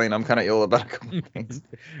enjoy playing, I'm kind of ill about a couple things.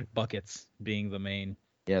 Buckets being the main.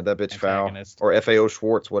 Yeah, that bitch antagonist. Foul. Or FAO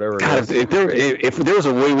Schwartz, whatever it God, is. if there was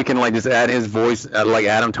a way we can like just add his voice, like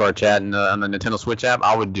add him to our chat on the Nintendo Switch app,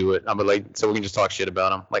 I would do it. I would like so we can just talk shit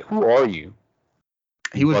about him. Like, who are you?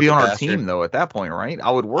 He would be on our bastard. team though at that point, right?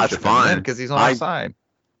 I would worship him because he's on our side.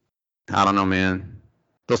 I don't know, man.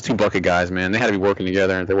 Those two bucket guys, man, they had to be working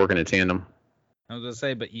together. They're working in tandem. I was gonna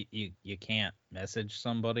say, but you can't message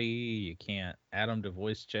somebody. You can't add them to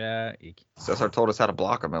voice chat. Cesar told us how to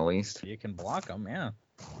block them at least. You can block them, yeah.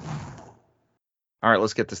 All right,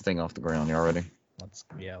 let's get this thing off the ground. You all ready? Let's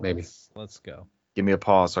go. Give me a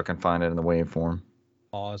pause so I can find it in the waveform.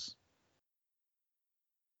 Pause.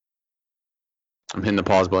 I'm hitting the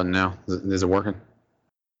pause button now. Is it working?